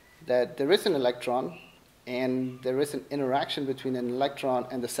that there is an electron and there is an interaction between an electron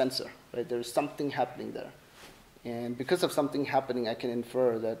and the sensor, right? There is something happening there. And because of something happening, I can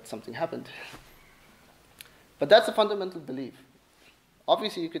infer that something happened. But that's a fundamental belief.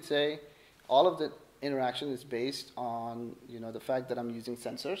 Obviously, you could say all of the interaction is based on, the fact that I'm using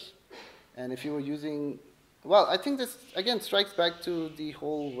sensors. And if you were using, well, I think this, again, strikes back to the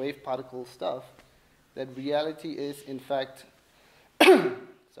whole wave-particle stuff, that reality is, in fact,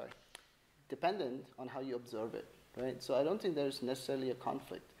 dependent on how you observe it, right? So I don't think there's necessarily a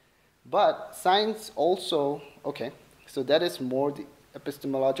conflict. But science also, okay, so that is more the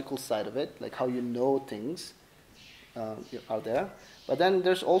epistemological side of it, like how you know things are there. But then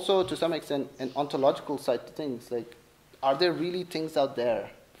there's also, to some extent, an ontological side to things, like are there really things out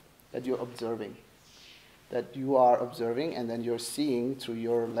there that you're observing, that you are observing and then you're seeing through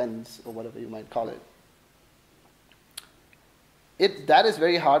your lens or whatever you might call it? That is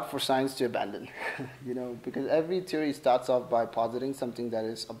very hard for science to abandon, because every theory starts off by positing something that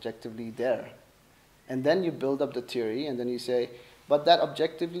is objectively there. And then you build up the theory and then you say, but that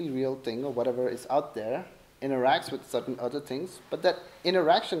objectively real thing or whatever is out there interacts with certain other things, but that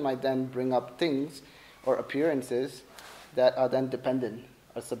interaction might then bring up things or appearances that are then dependent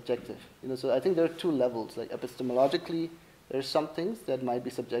or subjective. So I think there are two levels. Like epistemologically, there's some things that might be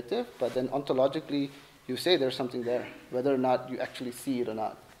subjective, but then ontologically, you say there's something there, whether or not you actually see it or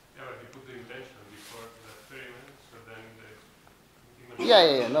not. Yeah, but you put the intention before the experiment, so then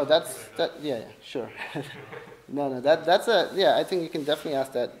sure. That's I think you can definitely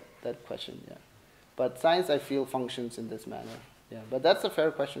ask that question, yeah. But science, I feel, functions in this manner, yeah. But that's a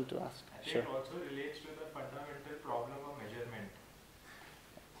fair question to ask, sure. It also relates to the fundamental problem of measurement.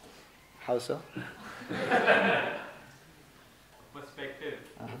 How so? Perspective.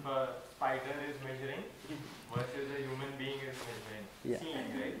 If a spider is measuring versus a human being is measuring,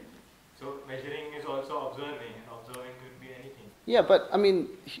 seeing, right? So measuring is also observing, and observing could be anything. Yeah, but I mean,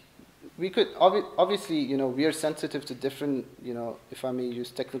 we could obviously, we are sensitive to different, if I may use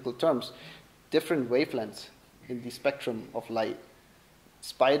technical terms, different wavelengths in the spectrum of light.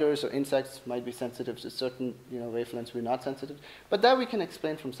 Spiders or insects might be sensitive to certain, wavelengths we're not sensitive. But that we can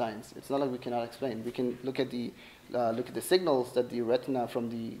explain from science. It's not like we cannot explain. We can look at the signals that the retina from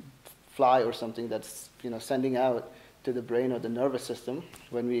the fly or something that's, sending out to the brain or the nervous system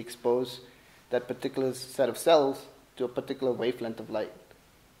when we expose that particular set of cells to a particular wavelength of light.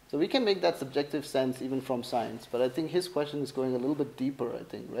 So we can make that subjective sense even from science. But I think his question is going a little bit deeper, I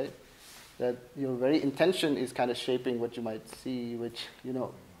think, right? That your very intention is kind of shaping what you might see, which,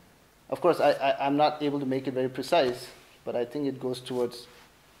 of course, I'm not able to make it very precise, but I think it goes towards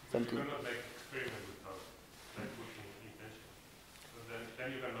something. You cannot experiment without putting intention. So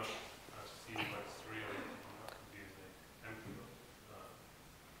then you cannot see what's real enough to be empty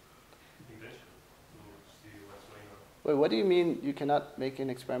intention to see what's going on. Wait, what do you mean you cannot make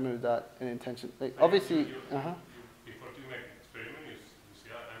an experiment without an intention? Like, obviously, before you make an experiment, you see,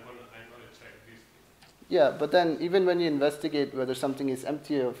 I'm gonna check this thing. Yeah, but then even when you investigate whether something is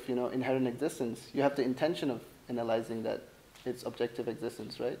empty of, inherent existence, you have the intention of analyzing that its objective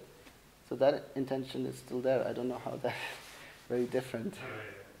existence, right? So that intention is still there. I don't know how that is very different.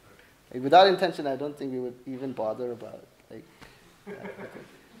 Like, without intention, I don't think we would even bother about, like, that.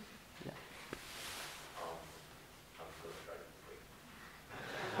 Yeah.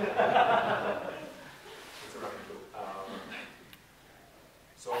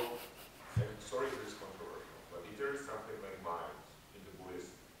 So, I'm sorry if it's controversial, but if there is something like mind in the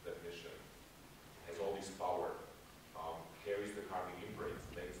Buddhist definition, has all this power, carries the karmic imprints,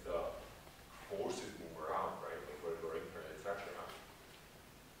 makes the forces move around, right, like where you're infinite, etc.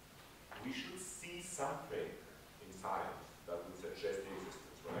 We should see something in science that would suggest the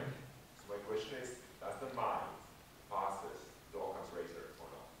existence, right? So my question is, does the mind passes the Occam's razor or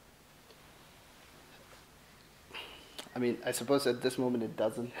not? I mean, I suppose at this moment it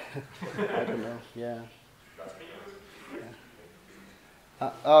doesn't. I don't know, yeah.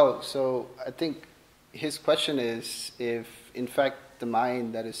 So I think his question is if, in fact, the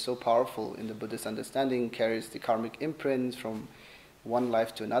mind that is so powerful in the Buddhist understanding carries the karmic imprints from one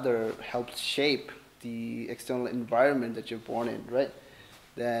life to another, helps shape the external environment that you're born in, right?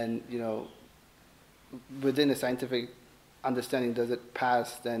 Then, within a scientific understanding, does it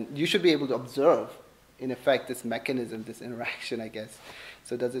pass? Then you should be able to observe, in effect, this mechanism, this interaction, I guess.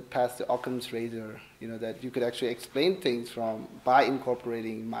 So does it pass the Occam's razor, that you could actually explain things by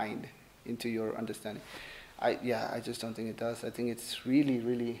incorporating mind into your understanding? I just don't think it does. I think it's really,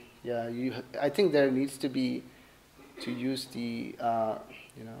 really, I think there needs to be, to use the,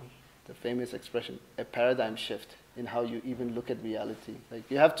 the famous expression, a paradigm shift in how you even look at reality. Like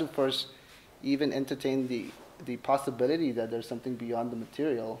you have to first even entertain the possibility that there's something beyond the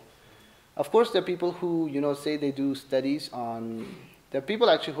material. Of course, there are people who, say they do studies on, there are people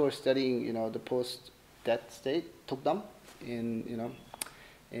actually who are studying, the post-death state, Tukdam,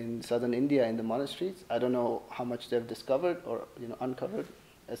 in southern India in the monasteries. I don't know how much they've discovered or, uncovered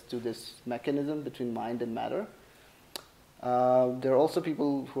as to this mechanism between mind and matter. There are also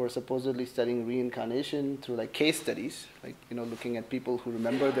people who are supposedly studying reincarnation through like case studies, like, looking at people who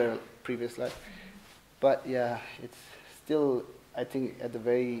remember their previous life. But yeah, it's still, I think, at the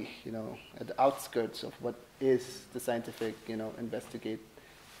very, at the outskirts of what is the scientific,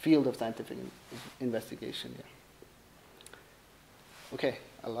 field of scientific investigation. Yeah. Okay,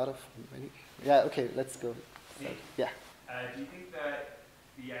 okay, let's go. Yeah. Do you think that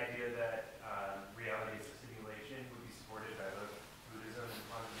the idea that reality is a simulation would be supported by both Buddhism and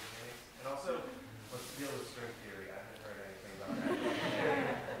quantum mechanics? And also, what's the deal with string theory? I haven't heard anything about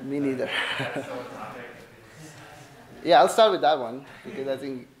that. Me neither. That's still a topic. Yeah, I'll start with that one because I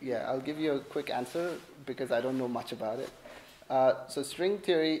think, I'll give you a quick answer because I don't know much about it. So string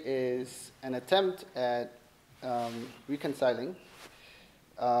theory is an attempt at reconciling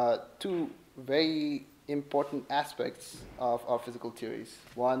two very important aspects of our physical theories.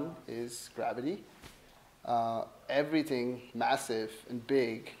 One is gravity. Everything massive and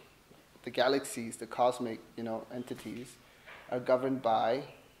big, the galaxies, the cosmic, entities, are governed by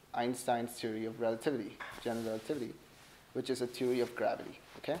Einstein's theory of relativity, general relativity, which is a theory of gravity,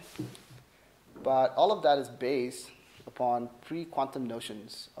 okay? But all of that is based upon pre-quantum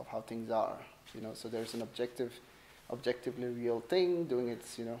notions of how things are, so there's an objectively real thing doing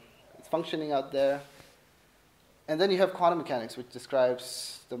its, it's functioning out there. And then you have quantum mechanics, which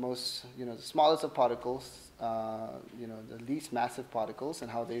describes the most, the smallest of particles, the least massive particles and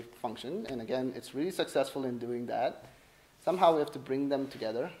how they function. And again, it's really successful in doing that. Somehow we have to bring them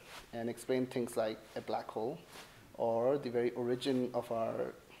together and explain things like a black hole, or the very origin of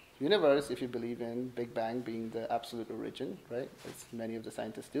our universe, if you believe in Big Bang being the absolute origin, right, as many of the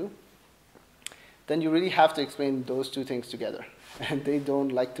scientists do. Then you really have to explain those two things together, and they don't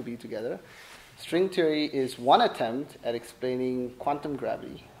like to be together. String theory is one attempt at explaining quantum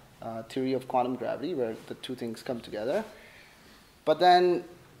gravity, theory of quantum gravity, where the two things come together. But then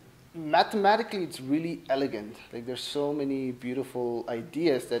mathematically it's really elegant. Like there's so many beautiful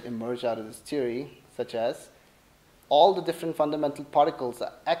ideas that emerge out of this theory, such as all the different fundamental particles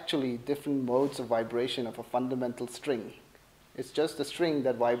are actually different modes of vibration of a fundamental string. It's just a string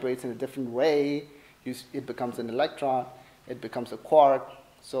that vibrates in a different way. It becomes an electron, it becomes a quark.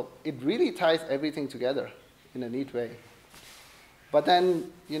 So it really ties everything together in a neat way. But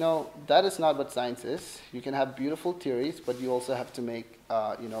then, that is not what science is. You can have beautiful theories, but you also have to make,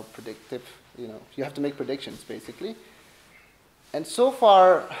 predictive, you have to make predictions, basically. And so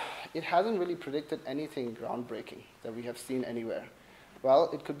far, it hasn't really predicted anything groundbreaking that we have seen anywhere.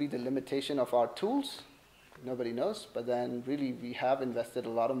 Well, it could be the limitation of our tools. Nobody knows. But then really we have invested a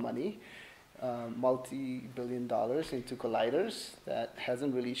lot of money, multi-billion dollars into colliders that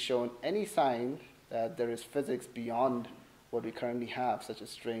hasn't really shown any sign that there is physics beyond what we currently have, such as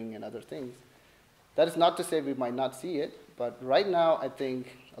string and other things. That is not to say we might not see it, but right now I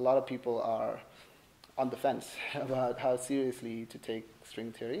think a lot of people are on the fence about how seriously to take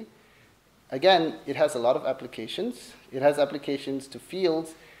string theory. Again, it has a lot of applications. It has applications to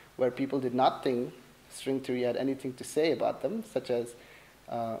fields where people did not think string theory had anything to say about them, such as,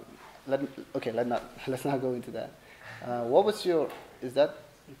 let's not go into that. What was your,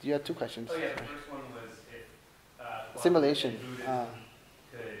 you had two questions. Oh yeah, the first one was if simulation. Buddhism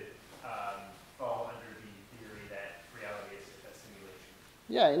could fall under the theory that reality is a simulation.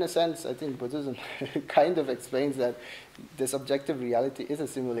 Yeah, in a sense, I think Buddhism kind of explains that this objective reality is a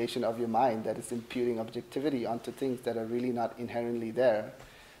simulation of your mind that is imputing objectivity onto things that are really not inherently there.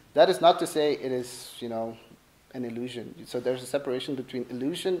 That is not to say it is, an illusion. So there's a separation between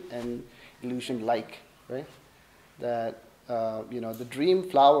illusion and illusion-like, right? That, the dream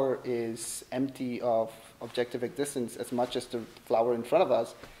flower is empty of objective existence as much as the flower in front of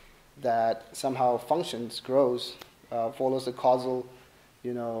us that somehow functions, grows, follows a causal,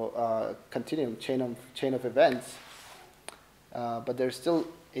 continuum, chain of events. But there's still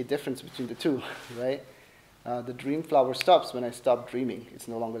a difference between the two, right? The dream flower stops when I stop dreaming. It's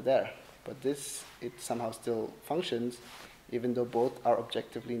no longer there. But it somehow still functions, even though both are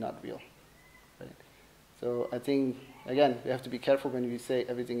objectively not real. Right? So I think, again, we have to be careful when we say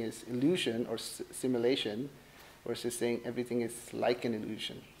everything is illusion or simulation, versus saying everything is like an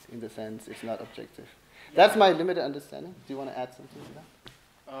illusion, in the sense it's not objective. That's my limited understanding. Do you want to add something to that?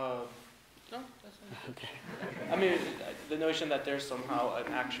 No, that's not okay. I mean, the notion that there's somehow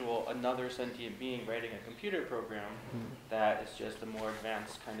another sentient being writing a computer program that is just a more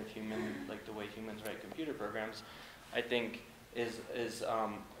advanced kind of human, like the way humans write computer programs, I think is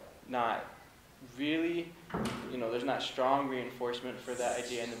not really, there's not strong reinforcement for that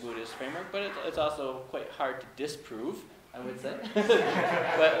idea in the Buddhist framework, but it's also quite hard to disprove, I would say.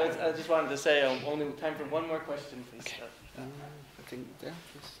 But I just wanted to say, only time for one more question, please. Okay. I think there,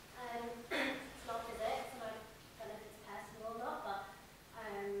 please. It's not physics, and I don't know if it's personal or not, but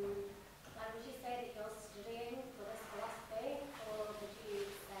would you say that you're studying Buddhist philosophy, or would you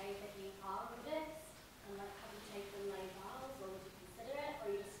say that you are Buddhist, and have you taken many vows, or would you consider it,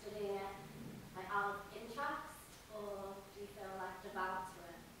 or are you just studying it out of interest, or do you feel devout to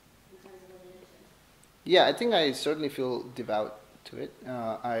it in terms of religion? Yeah, I think I certainly feel devout to it.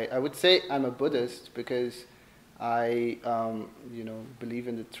 I would say I'm a Buddhist because I believe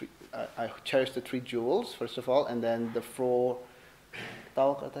in the three. I cherish the three jewels first of all, and then the four.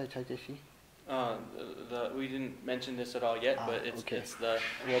 We didn't mention this at all yet, but it's the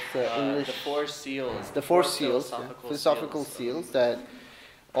what's the English? The four seals. The four seals, philosophical seals that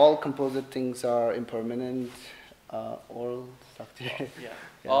all composite things are impermanent. All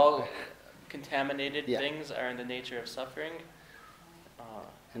all contaminated things are in the nature of suffering.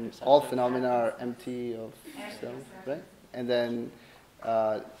 And all phenomena are empty of self, right? And then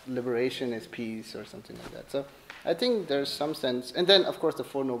liberation is peace or something like that. So I think there's some sense. And then, of course, the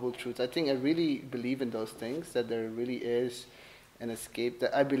Four Noble Truths. I think I really believe in those things, that there really is an escape.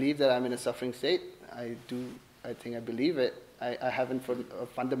 That I believe that I'm in a suffering state. I think I believe it. I haven't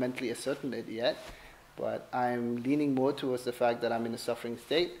fundamentally ascertained it yet, but I'm leaning more towards the fact that I'm in a suffering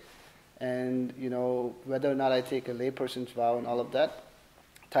state. And, whether or not I take a layperson's vow and all of that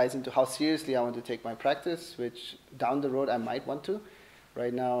ties into how seriously I want to take my practice, which down the road I might want to.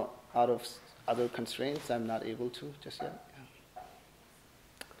 Right now, out of other constraints, I'm not able to just yet.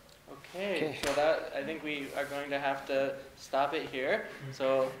 Okay, so that I think we are going to have to stop it here.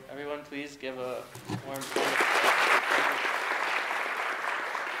 So everyone, please give a warm